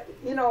of,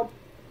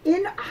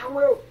 in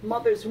our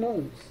mother's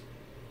wombs.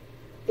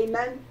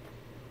 Amen?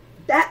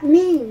 That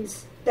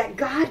means that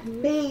God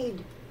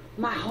made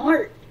my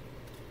heart.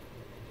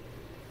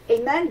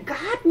 Amen?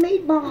 God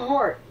made my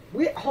heart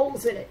with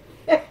holes in it.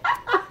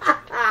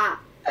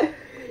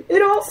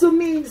 It also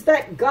means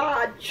that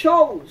God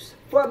chose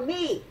for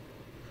me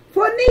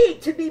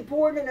to be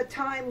born in a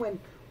time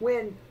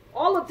when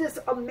all of this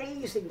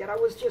amazing that I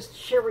was just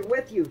sharing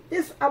with you,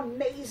 this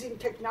amazing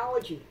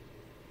technology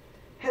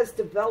has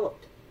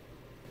developed.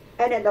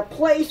 And in a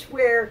place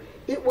where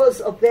it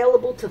was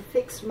available to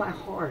fix my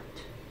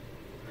heart,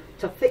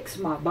 to fix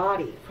my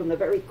body from the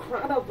very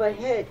crown of my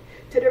head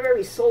to the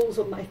very soles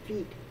of my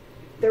feet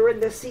during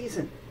this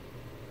season.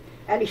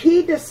 And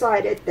He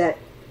decided that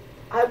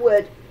I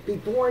would be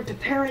born to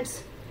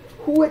parents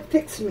who would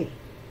fix me.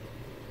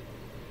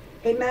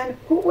 Amen.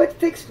 Who would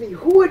fix me?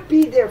 Who would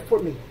be there for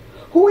me?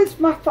 Who is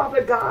my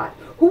Father God?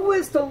 Who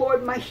is the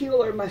Lord, my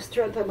healer, my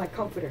strength, and my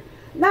comforter?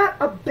 Not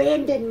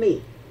abandon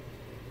me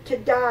to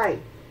die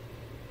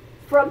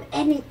from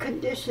any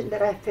condition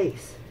that I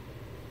face.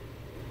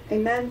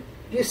 Amen.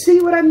 You see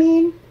what I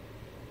mean?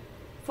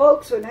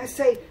 Folks, when I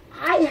say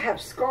I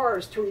have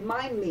scars to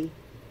remind me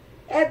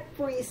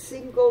every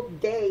single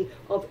day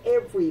of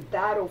every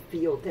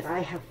battlefield that I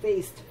have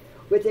faced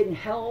within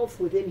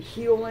health, within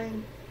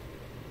healing.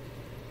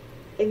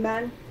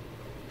 Amen.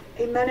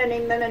 Amen and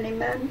amen and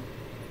amen.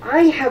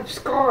 I have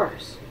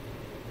scars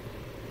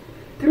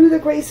through the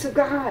grace of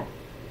God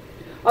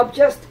of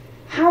just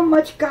how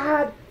much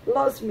God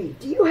loves me.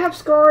 Do you have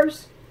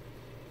scars?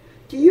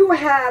 Do you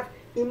have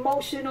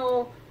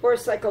emotional or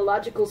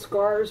psychological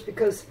scars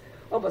because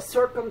of a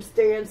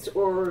circumstance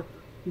or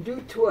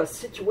due to a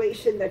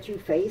situation that you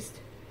faced?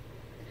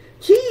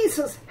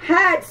 Jesus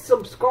had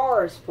some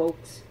scars,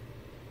 folks.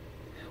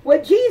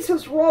 When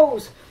Jesus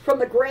rose from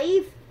the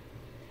grave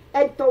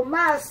and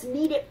Thomas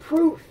needed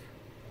proof,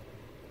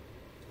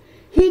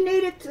 he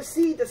needed to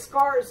see the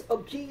scars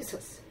of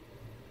Jesus.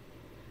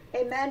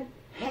 Amen.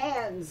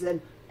 Hands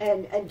and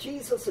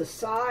Jesus'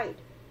 side.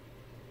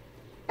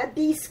 And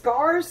these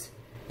scars,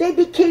 they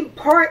became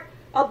part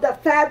of the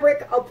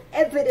fabric of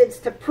evidence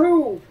to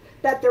prove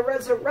that the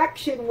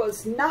resurrection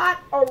was not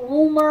a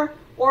rumor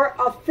or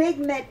a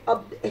figment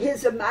of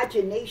his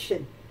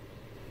imagination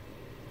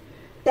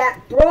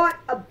that brought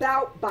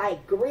about by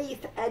grief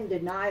and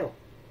denial.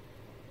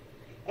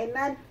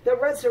 Amen. The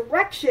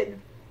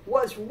resurrection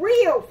was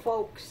real,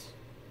 folks.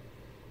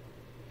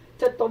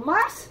 To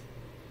Thomas,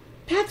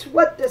 that's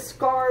what the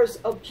scars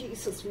of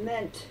Jesus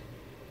meant.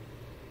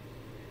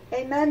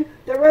 Amen.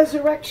 The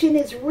resurrection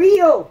is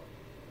real.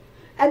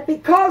 And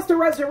because the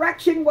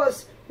resurrection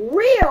was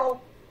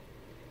real,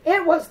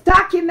 it was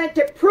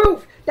documented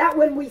proof that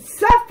when we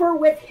suffer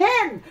with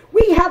him,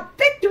 we have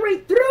victory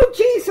through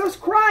Jesus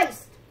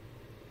Christ.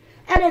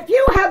 And if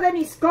you have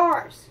any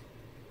scars,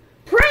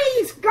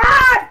 praise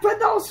God for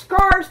those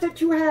scars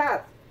that you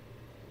have.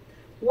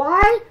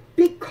 Why?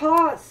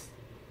 Because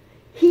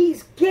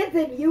he's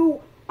given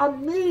you a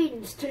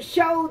means to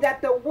show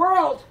that the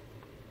world,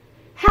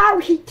 how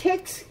he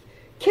takes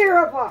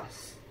care of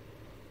us,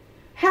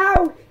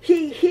 how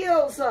he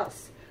heals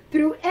us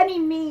through any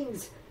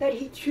means that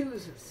he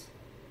chooses.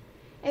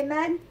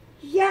 Amen?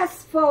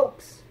 Yes,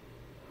 folks.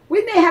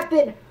 We may have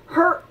been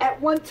hurt at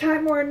one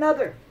time or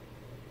another.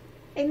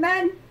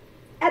 Amen?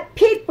 And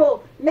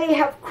people may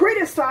have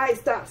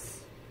criticized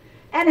us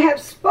and have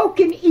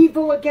spoken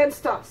evil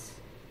against us.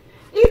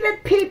 Even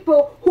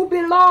people who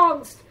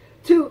belongs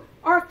to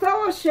our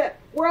fellowship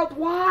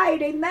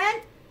worldwide.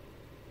 Amen?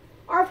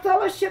 Our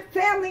fellowship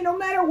family, no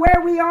matter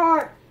where we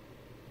are.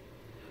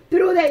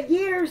 Through the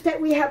years that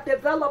we have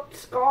developed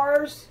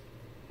scars,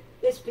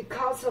 it's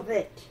because of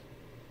it.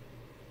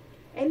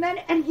 Amen?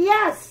 And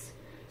yes,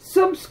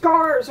 some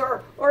scars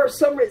are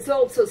some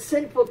results of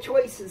sinful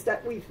choices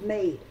that we've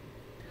made.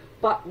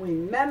 But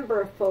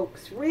remember,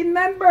 folks,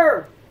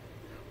 remember,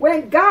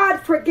 when God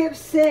forgives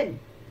sin,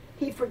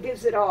 he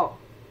forgives it all.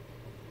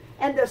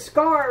 And the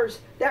scars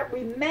that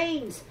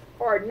remains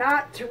are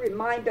not to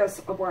remind us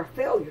of our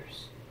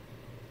failures,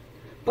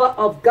 but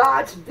of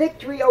God's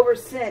victory over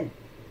sin,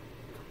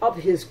 of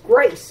his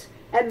grace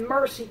and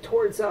mercy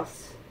towards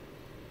us.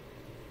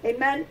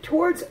 Amen?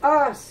 Towards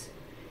us,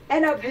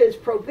 and of his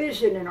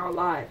provision in our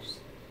lives.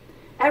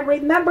 And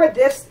remember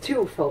this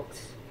too,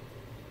 folks,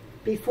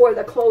 before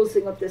the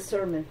closing of this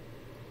sermon,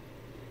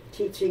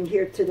 teaching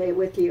here today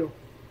with you.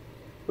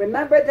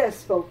 Remember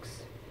this,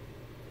 folks.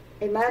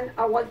 Amen?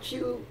 I want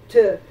you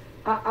to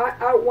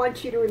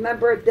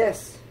remember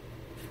this.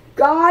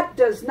 God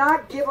does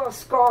not give us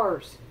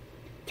scars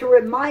to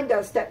remind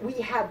us that we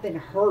have been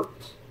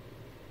hurt.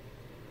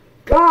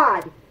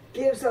 God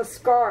gives us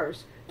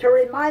scars to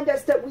remind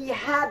us that we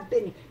have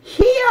been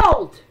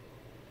healed.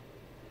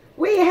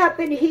 We have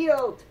been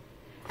healed.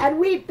 And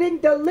we've been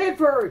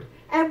delivered.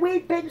 And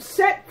we've been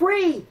set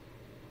free.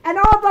 And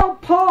although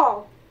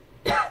Paul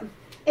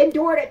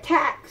endured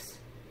attacks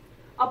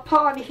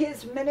upon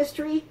his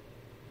ministry,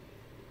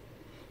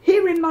 he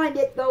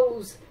reminded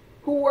those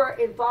who were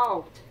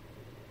involved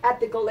at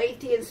the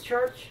Galatians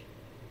church.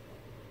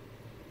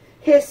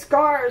 His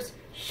scars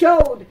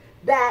showed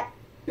that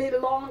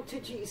belonged to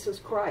Jesus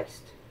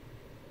Christ.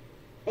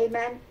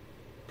 Amen.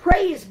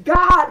 Praise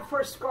God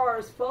for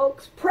scars,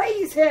 folks.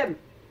 Praise him.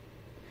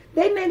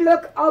 They may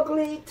look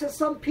ugly to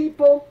some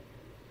people,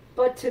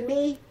 but to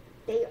me,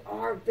 they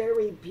are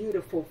very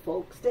beautiful,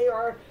 folks. They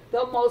are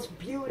the most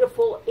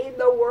beautiful in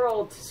the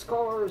world,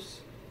 scars.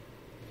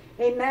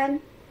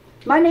 Amen.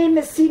 My name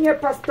is Senior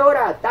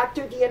Pastora,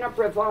 Dr.Diana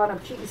Brevan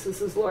of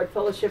Jesus is Lord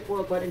Fellowship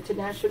Worldwide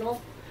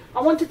International.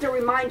 I wanted to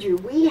remind you,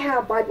 we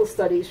have Bible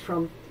studies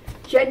from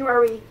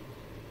January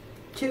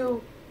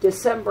to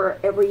December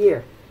every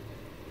year.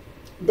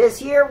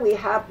 This year we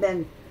have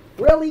been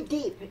really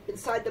deep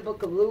inside the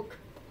book of Luke.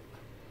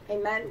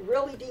 Amen.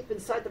 Really deep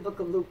inside the book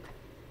of Luke.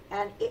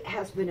 And it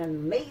has been an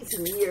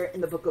amazing year in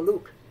the book of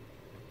Luke.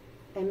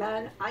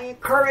 Amen. I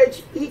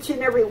encourage each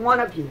and every one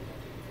of you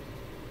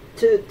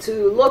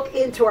to look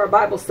into our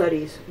Bible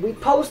studies. We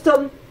post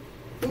them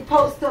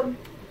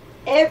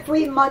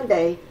every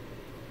Monday.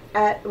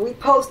 We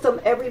post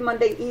them every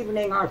Monday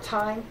evening our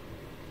time.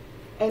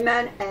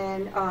 Amen.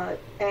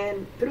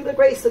 And through the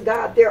grace of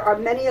God, there are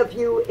many of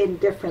you in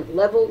different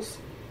levels.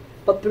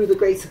 But through the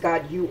grace of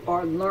God, you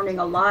are learning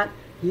a lot.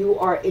 You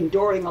are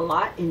enduring a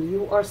lot. And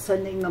you are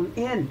sending them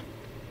in.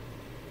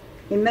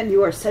 Amen.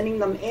 You are sending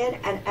them in.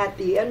 And at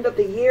the end of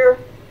the year,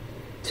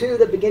 to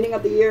the beginning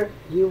of the year,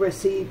 you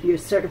receive your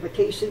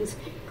certifications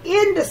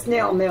in the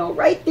snail mail,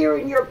 right there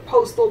in your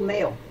postal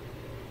mail.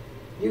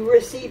 You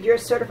receive your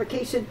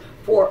certification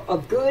for a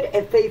good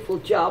and faithful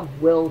job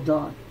well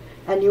done.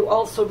 And you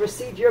also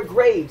receive your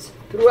grades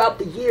throughout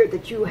the year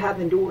that you have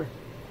endured.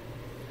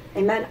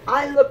 Amen.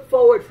 I look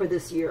forward for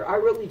this year. I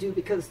really do,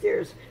 because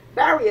there's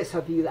various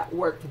of you that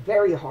worked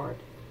very hard.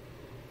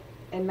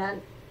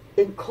 Amen.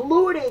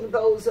 Including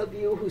those of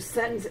you who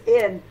sends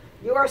in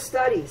your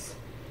studies.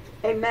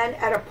 Amen.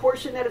 At a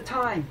portion at a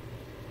time.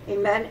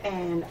 Amen.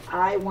 And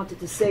I wanted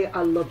to say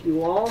I love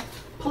you all.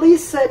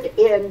 Please send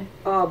in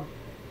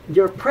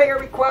your prayer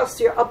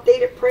requests, your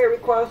updated prayer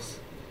requests.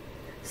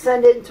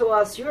 Send in to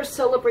us your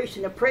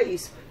celebration of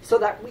praise so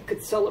that we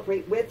could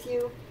celebrate with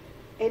you.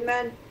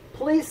 Amen.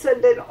 Please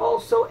send in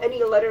also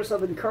any letters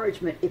of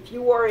encouragement. If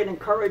you are an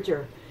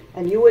encourager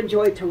and you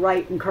enjoy to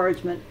write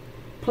encouragement,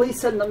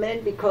 please send them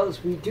in,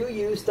 because we do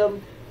use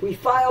them. We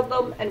file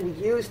them and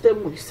we use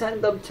them. We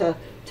send them to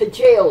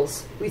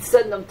jails. We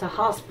send them to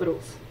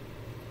hospitals.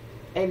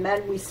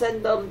 Amen. We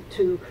send them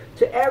to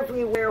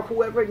everywhere,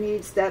 whoever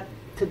needs that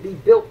to be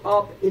built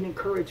up in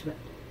encouragement.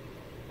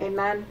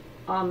 Amen.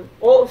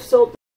 Also,